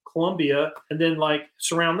 possibly. Columbia, and then like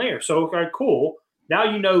surround there. So, okay, cool. Now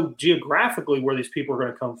you know geographically where these people are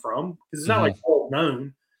going to come from, because it's not like well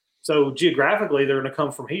known. So geographically, they're going to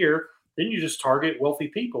come from here. then you just target wealthy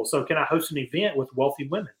people. So can I host an event with wealthy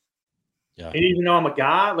women? Yeah. And even though I'm a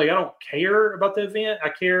guy, like I don't care about the event. I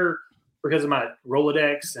care because of my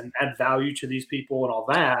Rolodex and add value to these people and all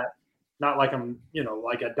that. Not like I'm,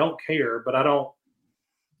 like I don't care, but I'd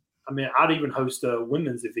even host a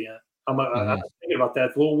women's event. I'm thinking about that.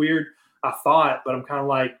 It's a little weird. I thought, but I'm kind of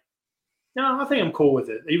like, no, I think I'm cool with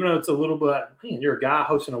it. Even though it's a little bit, man, you're a guy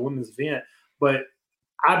hosting a women's event, but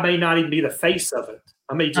I may not even be the face of it.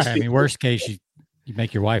 I may just be. Worst case, you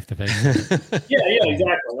make your wife the face. Yeah,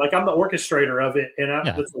 exactly. Like I'm the orchestrator of it, and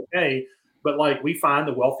that's okay. But like we find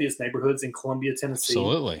the wealthiest neighborhoods in Columbia, Tennessee.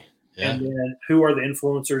 Absolutely. Yeah. And then who are the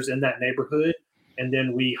influencers in that neighborhood? And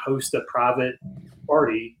then we host a private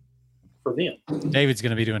party for them. David's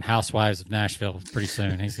going to be doing Housewives of Nashville pretty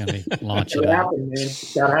soon. He's going to be launching. Gotta happen, man.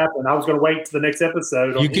 It's gotta happen. I was going to wait to the next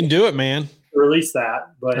episode. You can do it, man. To release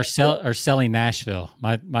that, but or Selling Nashville.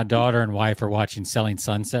 My daughter and wife are watching Selling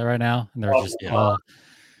Sunset right now, and they're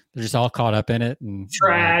just all caught up in it and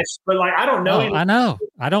trash. But like I don't know. I know.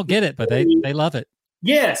 I don't get it, but they love it.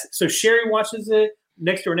 Yes. So Sherry watches it.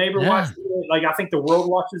 Next door neighbor watches it. Like I think the world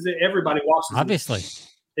watches it. Everybody watches Obviously. it. Obviously.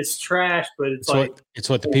 It's trash, but it's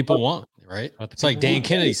what the people want, right? It's like Dan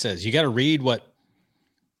Kennedy says, you got to read what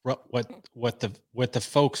the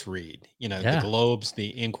folks read, the Globes,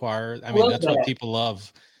 the Inquirer. I mean, that's what people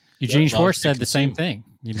love. Eugene Schwartz said the same thing.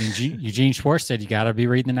 Eugene Schwartz said, you got to be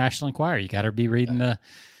reading the National Enquirer. You got to be reading the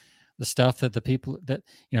stuff that the people that,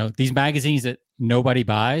 these magazines that nobody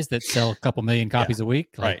buys that sell a couple million copies a week.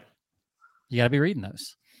 Like, right. You got to be reading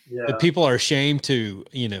those. Yeah. The people are ashamed to,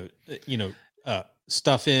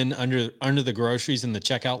 stuff in under the groceries in the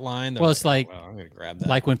checkout line. Well, it's like, I'm going to grab that.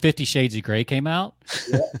 Like when 50 Shades of Grey came out,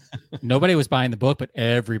 nobody was buying the book, but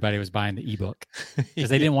everybody was buying the ebook because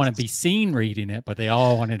they didn't want to be seen reading it, but they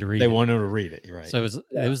all wanted to read it. They wanted to read it. Right. So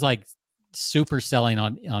it was like super selling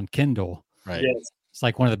on Kindle. Right. Yes. It's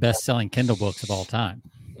like one of the best selling Kindle books of all time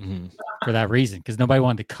for that reason, because nobody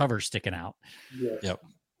wanted the cover sticking out. Yeah. Yep.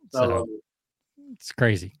 So it's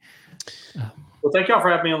crazy. Well, thank y'all for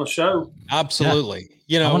having me on the show. Absolutely.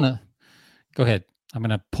 Go ahead. I'm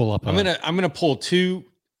gonna pull up. I'm gonna pull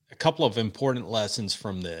a couple of important lessons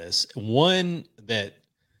from this. One that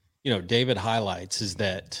David highlights is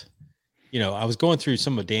that I was going through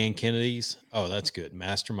some of Dan Kennedy's. Oh, that's good.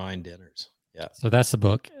 Mastermind dinners. Yeah. So that's the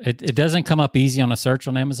book. It doesn't come up easy on a search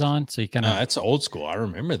on Amazon, so you kind of. That's old school. I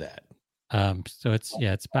remember that. So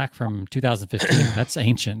it's back from 2015. That's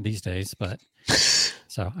ancient these days, but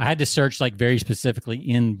so I had to search like very specifically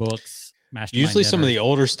in books. Mastermind Usually dinner. some of the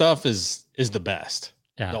older stuff is the best.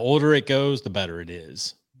 Yeah. The older it goes, the better it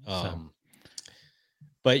is.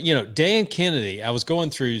 But Dan Kennedy, I was going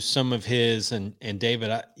through some of his and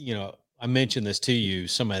David, I mentioned this to you,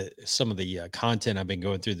 some of the content I've been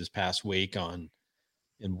going through this past week and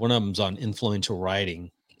one of them's on influential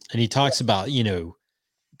writing. And he talks about,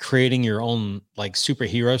 creating your own like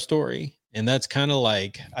superhero story. And that's kind of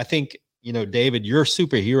like, I think, David, your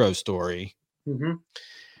superhero story,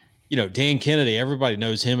 Dan Kennedy, everybody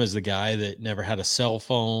knows him as the guy that never had a cell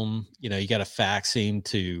phone. You got to fax him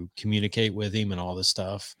to communicate with him and all this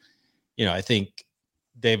stuff. I think,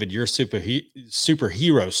 David, your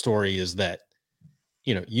superhero story is that,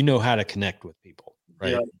 you know how to connect with people,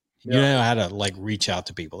 right? Yeah. You know how to like reach out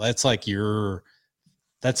to people. That's like your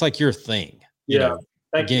thing. Yeah.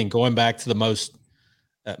 Again, going back to the most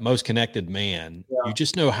connected man, you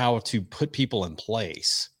just know how to put people in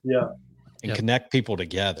place. Yeah. And connect people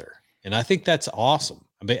together. And I think that's awesome.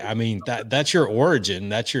 I mean that's your origin.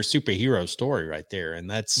 That's your superhero story right there. And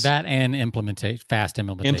that's that and fast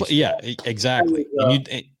implementation. Exactly.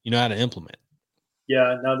 And you know how to implement.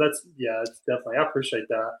 Yeah, no, it's definitely, I appreciate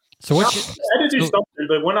that. So I had to do something,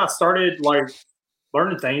 but when I started like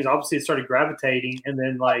learning things, obviously it started gravitating, and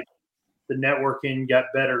then like the networking got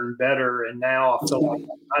better and better. And now I feel like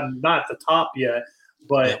I'm not at the top yet,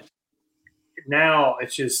 but now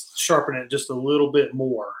it's just sharpening it just a little bit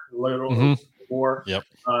more, Yep.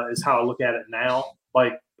 Is how I look at it now.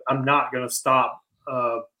 Like I'm not going to stop.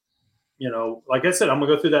 Like I said, I'm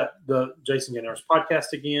gonna go through the Jason Gannar's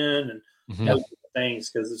podcast again and things,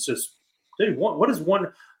 because it's just, dude, one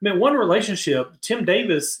relationship. Tim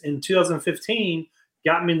Davis in 2015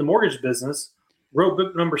 got me in the mortgage business. Wrote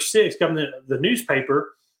book number 6, got me the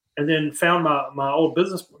newspaper, and then found my old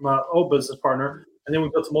business partner. And then we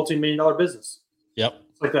built a multi-million-dollar business. Yep.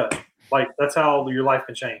 It's like that. Like that's how your life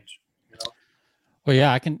can change. Well,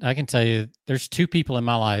 yeah, I can tell you there's 2 people in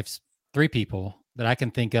my life, 3 people that I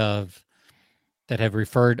can think of that have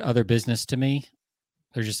referred other business to me.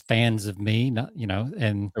 They're just fans of me, and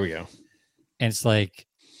there we go. And it's like,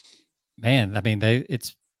 man, I mean,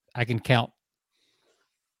 I can count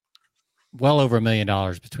well over $1 million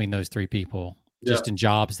between those three people, just in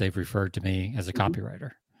jobs they've referred to me as a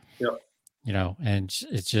copywriter. Yeah. And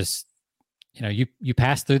it's just, you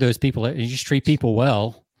pass through those people and you just treat people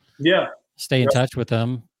well. Yeah. Stay in touch with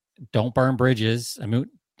them. Don't burn bridges.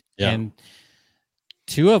 And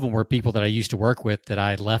two of them were people that I used to work with that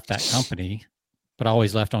I left that company, but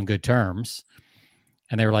always left on good terms.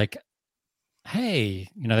 And they were like, hey,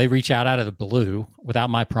 they reach out of the blue without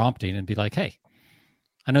my prompting and be like, hey,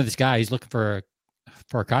 I know this guy, he's looking for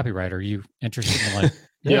a copywriter. Are you interested? I'm like,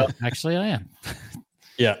 yeah, actually I am.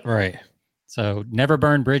 Yeah. Right. So never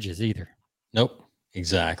burn bridges either. Nope.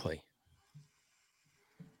 Exactly.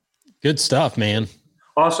 Good stuff, man.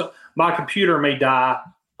 Also, my computer may die.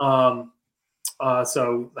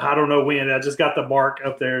 So I don't know when. I just got the mark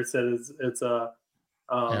up there. It says it's no,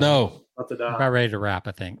 about to die. About ready to wrap,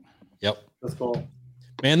 I think. Yep. That's cool.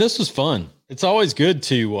 Man, this was fun. It's always good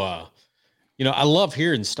to, I love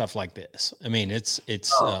hearing stuff like this. I mean, it's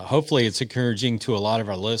hopefully it's encouraging to a lot of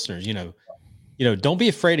our listeners, don't be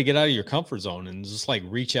afraid to get out of your comfort zone and just like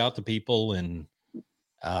reach out to people and,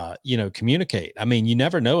 communicate. I mean, you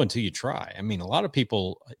never know until you try. I mean, a lot of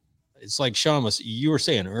people, it's like Sean you were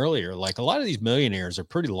saying earlier, like a lot of these millionaires are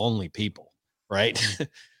pretty lonely people, right?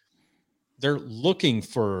 They're looking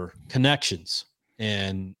for connections.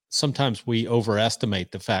 And sometimes we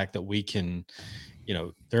overestimate the fact that we can,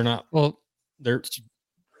 they're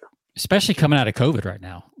especially coming out of COVID right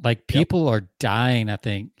now. Like people are dying, I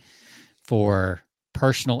think, for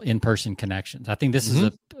personal in-person connections. I think this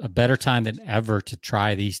is a better time than ever to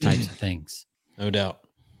try these types of things. No doubt.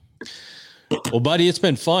 Well, buddy, it's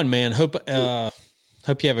been fun, man. Hope you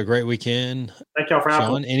have a great weekend. Thank y'all for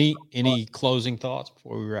having me. Sean, any closing thoughts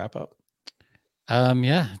before we wrap up?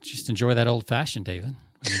 Just enjoy that old fashioned, David.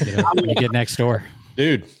 When you get next door,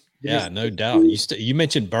 dude. Yeah, no doubt. You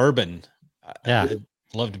mentioned bourbon. Yeah, I'd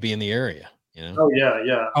love to be in the area. Oh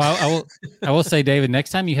yeah. Oh, I will say, David, next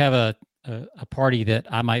time you have a party that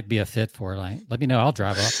I might be a fit for, like, let me know. I'll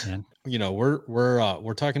drive up, man.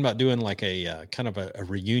 We're talking about doing like a kind of a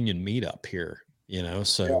reunion meetup here.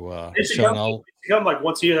 So Sean, come like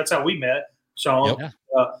once a year. That's how we met, Sean.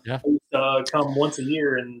 Yep. We come once a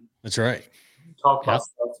year and that's right. Talk about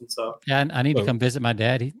stuff and stuff. Yeah, I need to come visit my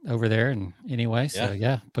dad over there. And anyway, so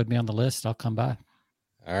put me on the list. I'll come by.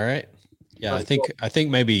 All right. Yeah, I think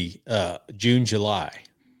maybe June, July.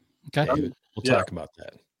 Okay. We'll talk about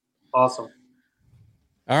that. Awesome.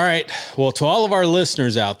 All right. Well, to all of our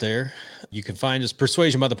listeners out there, you can find us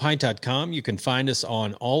persuasionbythepint.com. You can find us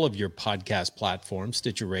on all of your podcast platforms,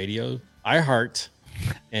 Stitcher Radio, iHeart,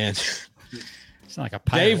 and it's like a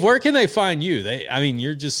pirate. Dave, where can they find you?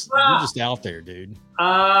 You're just out there, dude.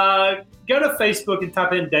 Go to Facebook and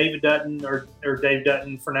type in David Dutton or David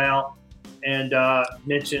Dutton for now, and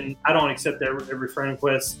mention. I don't accept every friend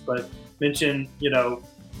request, but mention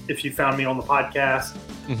if you found me on the podcast,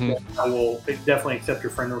 I will definitely accept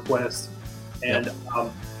your friend request. And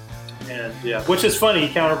which is funny.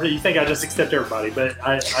 You think I just accept everybody, but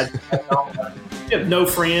I don't. You have no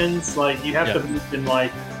friends. Like you have to mention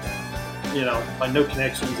like no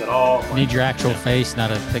connections at all. You need your actual face,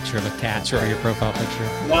 not a picture of a cat for your profile picture.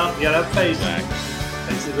 Well, that face.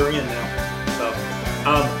 Exactly. Faces are in now. So,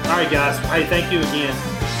 all right, guys. Hey, thank you again.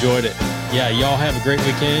 Enjoyed it. Yeah, y'all have a great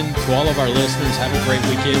weekend. To all of our listeners, have a great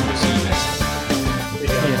weekend. We'll see you next time.